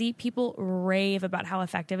crazy. People rave about how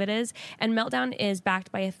effective it is. And Meltdown is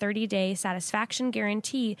backed by a 30-day satisfaction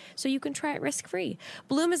guarantee, so you can try it risk-free.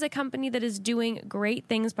 Bloom is a company that is doing great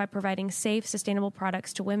things by providing safe, sustainable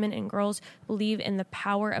products to women and girls who believe in the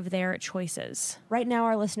power of their choices. Right now,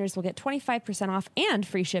 our listeners will get 25% off and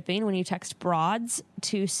free shipping when you text BROADS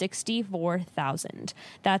to 64,000.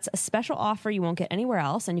 That's a special offer you won't get anywhere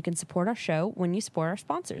else, and you can support our show when you support our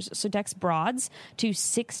sponsors. So text BROADS to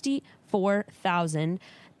 64,000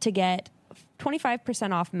 to get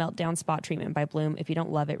 25% off Meltdown Spot Treatment by Bloom. If you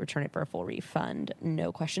don't love it, return it for a full refund.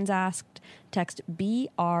 No questions asked. Text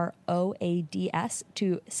BROADS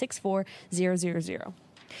to 64000.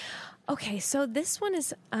 Okay, so this one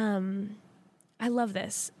is, I love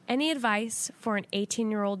this. Any advice for an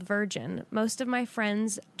 18-year-old virgin? Most of my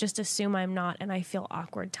friends just assume I'm not, and I feel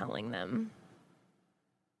awkward telling them.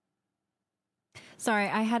 Sorry,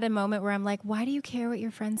 I had a moment where I'm like, why do you care what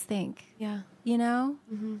your friends think? Yeah. You know?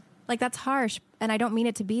 Mm-hmm. Like, that's harsh, and I don't mean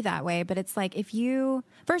it to be that way, but it's like, if you,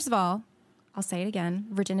 first of all, I'll say it again,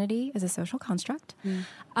 virginity is a social construct.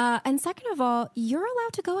 And second of all, you're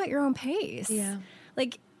allowed to go at your own pace. Yeah.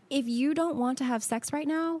 Like, if you don't want to have sex right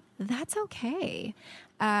now, that's okay.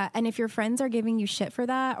 And if your friends are giving you shit for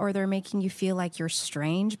that, or they're making you feel like you're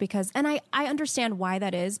strange, because, and I understand why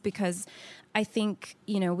that is, because I think,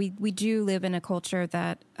 you know, we do live in a culture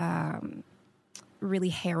that really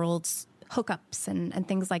heralds hookups and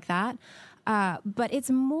things like that. But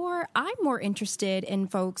I'm more interested in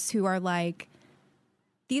folks who are like,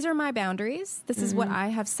 these are my boundaries. This is what I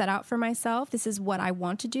have set out for myself. This is what I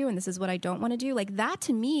want to do, and this is what I don't want to do. Like, that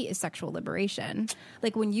to me is sexual liberation.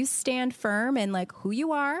 Like, when you stand firm and like who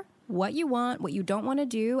you are, what you want, what you don't want to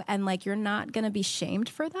do, and like you're not going to be shamed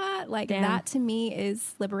for that. Like, that to me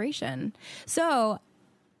is liberation. So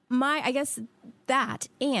I guess that,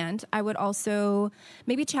 and I would also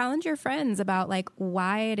maybe challenge your friends about like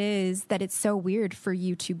why it is that it's so weird for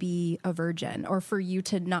you to be a virgin or for you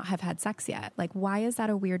to not have had sex yet. Like, why is that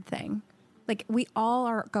a weird thing? Like, we all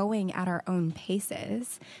are going at our own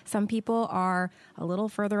paces. Some people are a little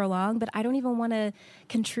further along, but I don't even want to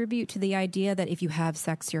contribute to the idea that if you have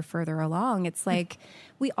sex, you're further along. It's like,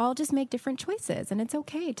 we all just make different choices, and it's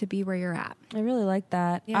okay to be where you're at. I really like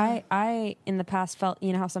that. Yeah. I in the past felt,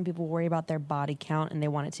 you know how some people worry about their body count and they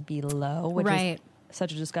want it to be low, which is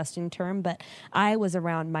such a disgusting term, but I was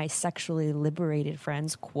around my sexually liberated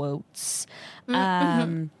friends, quotes.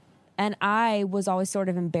 And I was always sort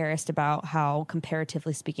of embarrassed about how,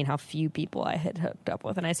 comparatively speaking, how few people I had hooked up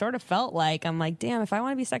with. And I sort of felt like, I'm like, damn, if I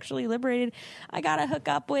want to be sexually liberated, I got to hook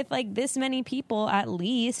up with like this many people at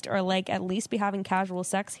least, or like at least be having casual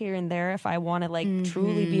sex here and there if I want to like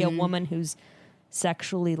truly be a woman who's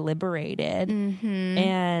sexually liberated.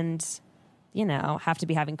 And, you know, have to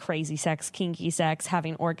be having crazy sex, kinky sex,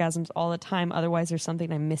 having orgasms all the time. Otherwise, there's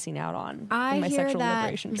something I'm missing out on in my sexual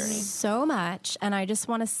liberation journey. So much. And I just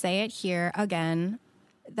want to say it here again,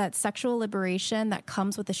 that sexual liberation that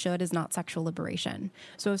comes with the should is not sexual liberation.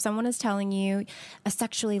 So if someone is telling you a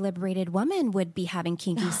sexually liberated woman would be having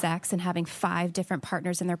kinky sex and having 5 different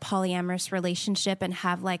partners in their polyamorous relationship and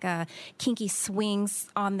have like a kinky swings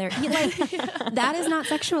on their, like, that is not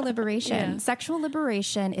sexual liberation. Sexual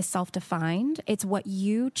liberation is self-defined. It's what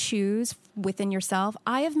you choose within yourself.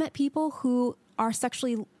 I have met people who are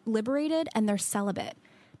sexually liberated and they're celibate,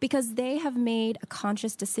 because they have made a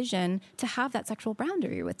conscious decision to have that sexual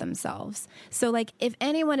boundary with themselves. So like, if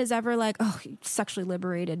anyone is ever like, oh, sexually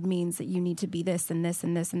liberated means that you need to be this and this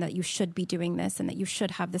and this, and that you should be doing this and that you should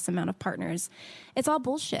have this amount of partners, it's all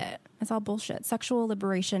bullshit. It's all bullshit. Sexual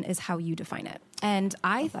liberation is how you define it. And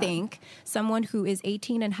I think someone who is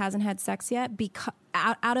 18 and hasn't had sex yet,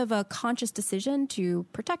 out of a conscious decision to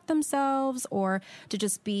protect themselves or to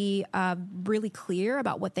just be really clear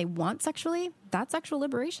about what they want sexually, that's sexual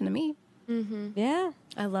liberation to me. Yeah.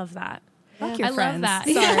 I love that. Fuck your I friends. love that.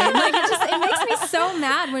 Sorry. Like, it makes me so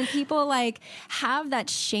mad when people like have that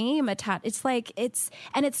shame attached. It's like, it's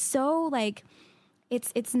so like,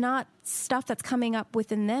 it's not stuff that's coming up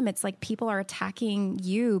within them. It's like people are attacking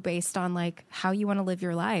you based on like how you want to live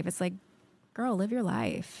your life. It's like, girl, live your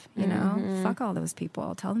life, you know? Fuck all those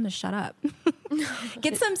people. Tell them to shut up.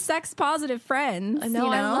 Get some sex positive friends. No, you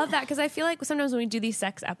know? I love that, because I feel like sometimes when we do these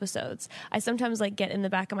sex episodes, I sometimes like get in the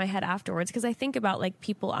back of my head afterwards, because I think about like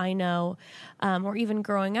people I know, or even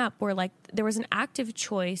growing up, where like there was an active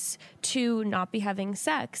choice to not be having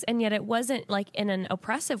sex, and yet it wasn't like in an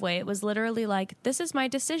oppressive way. It was literally like, this is my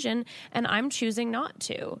decision and I'm choosing not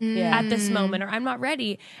to at this moment, or I'm not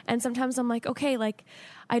ready. And sometimes I'm like, okay, like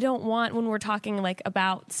I don't want, when we're talking like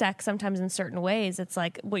about sex, sometimes in certain ways, it's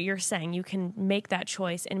like what you're saying, you can make that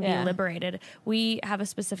choice and be Yeah. liberated. We have a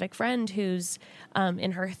specific friend who's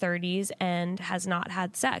in her 30s and has not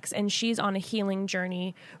had sex, and she's on a healing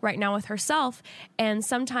journey right now with herself. And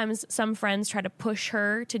sometimes some friends try to push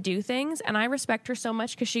her to do things, and I respect her so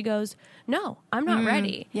much because she goes, no, I'm not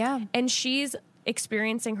ready. Yeah. And she's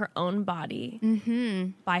experiencing her own body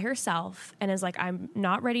by herself and is like, I'm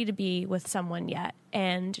not ready to be with someone yet.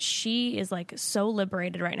 And she is like so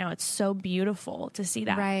liberated right now. It's so beautiful to see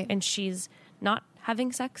that. Right. And she's not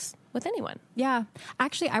having sex with anyone. Yeah.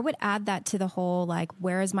 Actually, I would add that to the whole, like,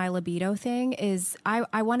 where is my libido thing is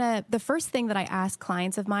I want to, the first thing that I ask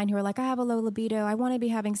clients of mine who are like, I have a low libido, I want to be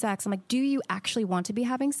having sex. I'm like, do you actually want to be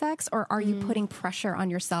having sex, or are you putting pressure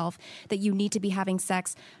on yourself that you need to be having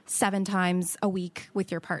sex 7 times a week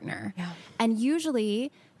with your partner? Yeah. And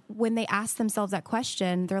usually when they ask themselves that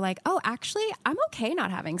question, they're like, oh, actually, I'm okay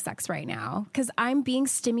not having sex right now because I'm being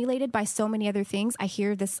stimulated by so many other things. I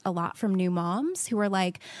hear this a lot from new moms who are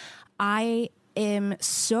like, I am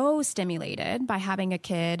so stimulated by having a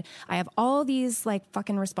kid. I have all these like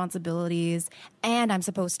fucking responsibilities and I'm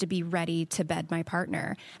supposed to be ready to bed my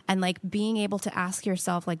partner. And like being able to ask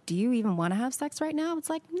yourself, like, do you even want to have sex right now? It's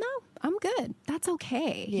like, no, I'm good. That's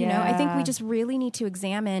okay. You know, I think we just really need to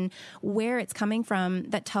examine where it's coming from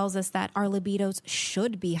that tells us that our libidos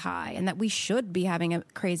should be high and that we should be having a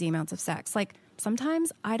crazy amounts of sex. Like,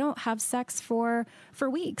 sometimes I don't have sex for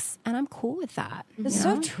weeks, and I'm cool with that. It's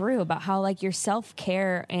so true about how like your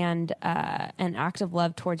self-care and an act of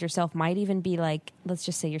love towards yourself might even be like, let's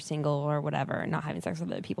just say you're single or whatever, not having sex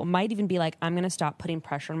with other people, might even be like, I'm going to stop putting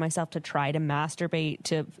pressure on myself to try to masturbate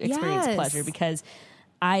to experience Yes. pleasure, because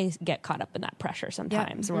I get caught up in that pressure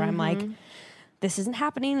sometimes where I'm like, this isn't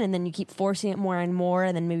happening, and then you keep forcing it more and more,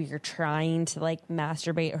 and then maybe you're trying to like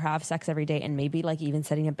masturbate or have sex every day, and maybe like even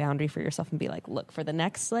setting a boundary for yourself and be like, look, for the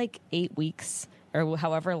next like 8 weeks or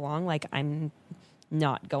however long, like I'm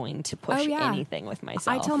not going to push anything with myself.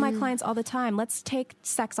 I tell my clients all the time, let's take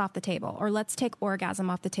sex off the table, or let's take orgasm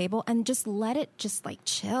off the table and just let it just like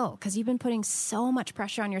chill. Because you've been putting so much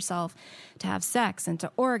pressure on yourself to have sex and to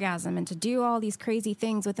orgasm and to do all these crazy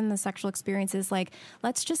things within the sexual experiences. Like,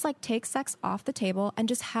 let's just like take sex off the table and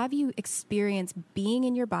just have you experience being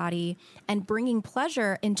in your body and bringing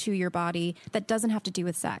pleasure into your body that doesn't have to do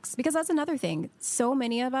with sex. Because that's another thing. So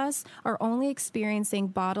many of us are only experiencing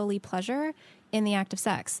bodily pleasure in the act of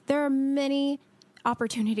sex. There are many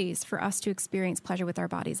opportunities for us to experience pleasure with our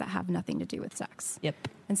bodies that have nothing to do with sex. Yep.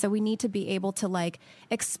 And so we need to be able to like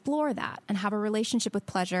explore that and have a relationship with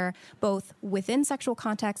pleasure, both within sexual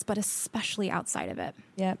context, but especially outside of it.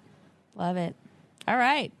 Yep. Love it. All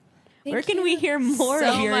right. Where can you we hear more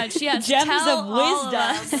so of your much. Yes, gems tell of all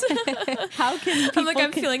of wisdom? How can people... I'm like,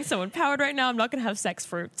 I'm feeling so empowered right now. I'm not going to have sex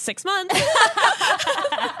for 6 months.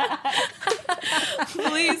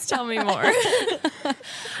 Please tell me more.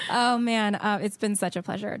 Oh, man. It's been such a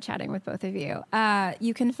pleasure chatting with both of you.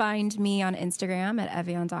 You can find me on Instagram at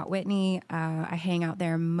evian.whitney. I hang out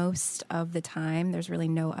there most of the time. There's really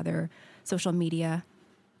no other social media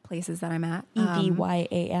places that I'm at.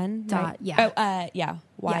 EVYAN. Dot, right? yeah.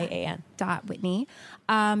 YAN. Dot Whitney.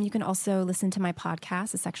 You can also listen to my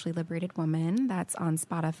podcast, A Sexually Liberated Woman. That's on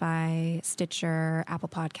Spotify, Stitcher, Apple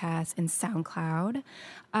Podcasts, and SoundCloud.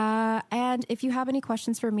 And if you have any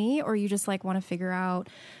questions for me, or you just like want to figure out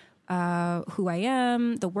who I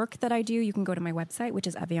am, the work that I do, you can go to my website, which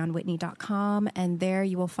is evianwhitney.com. And there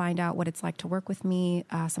you will find out what it's like to work with me,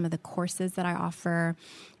 some of the courses that I offer,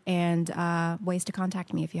 and ways to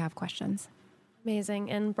contact me if you have questions. Amazing.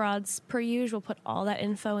 And Broads, per usual, we'll put all that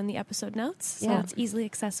info in the episode notes, so it's easily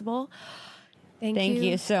accessible. Thank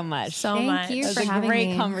you so much. Thank you It was for a having great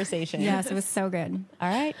me. conversation. Yes, it was so good. All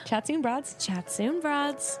right. Chat soon, broads. Chat soon,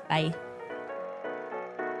 Broads. Bye.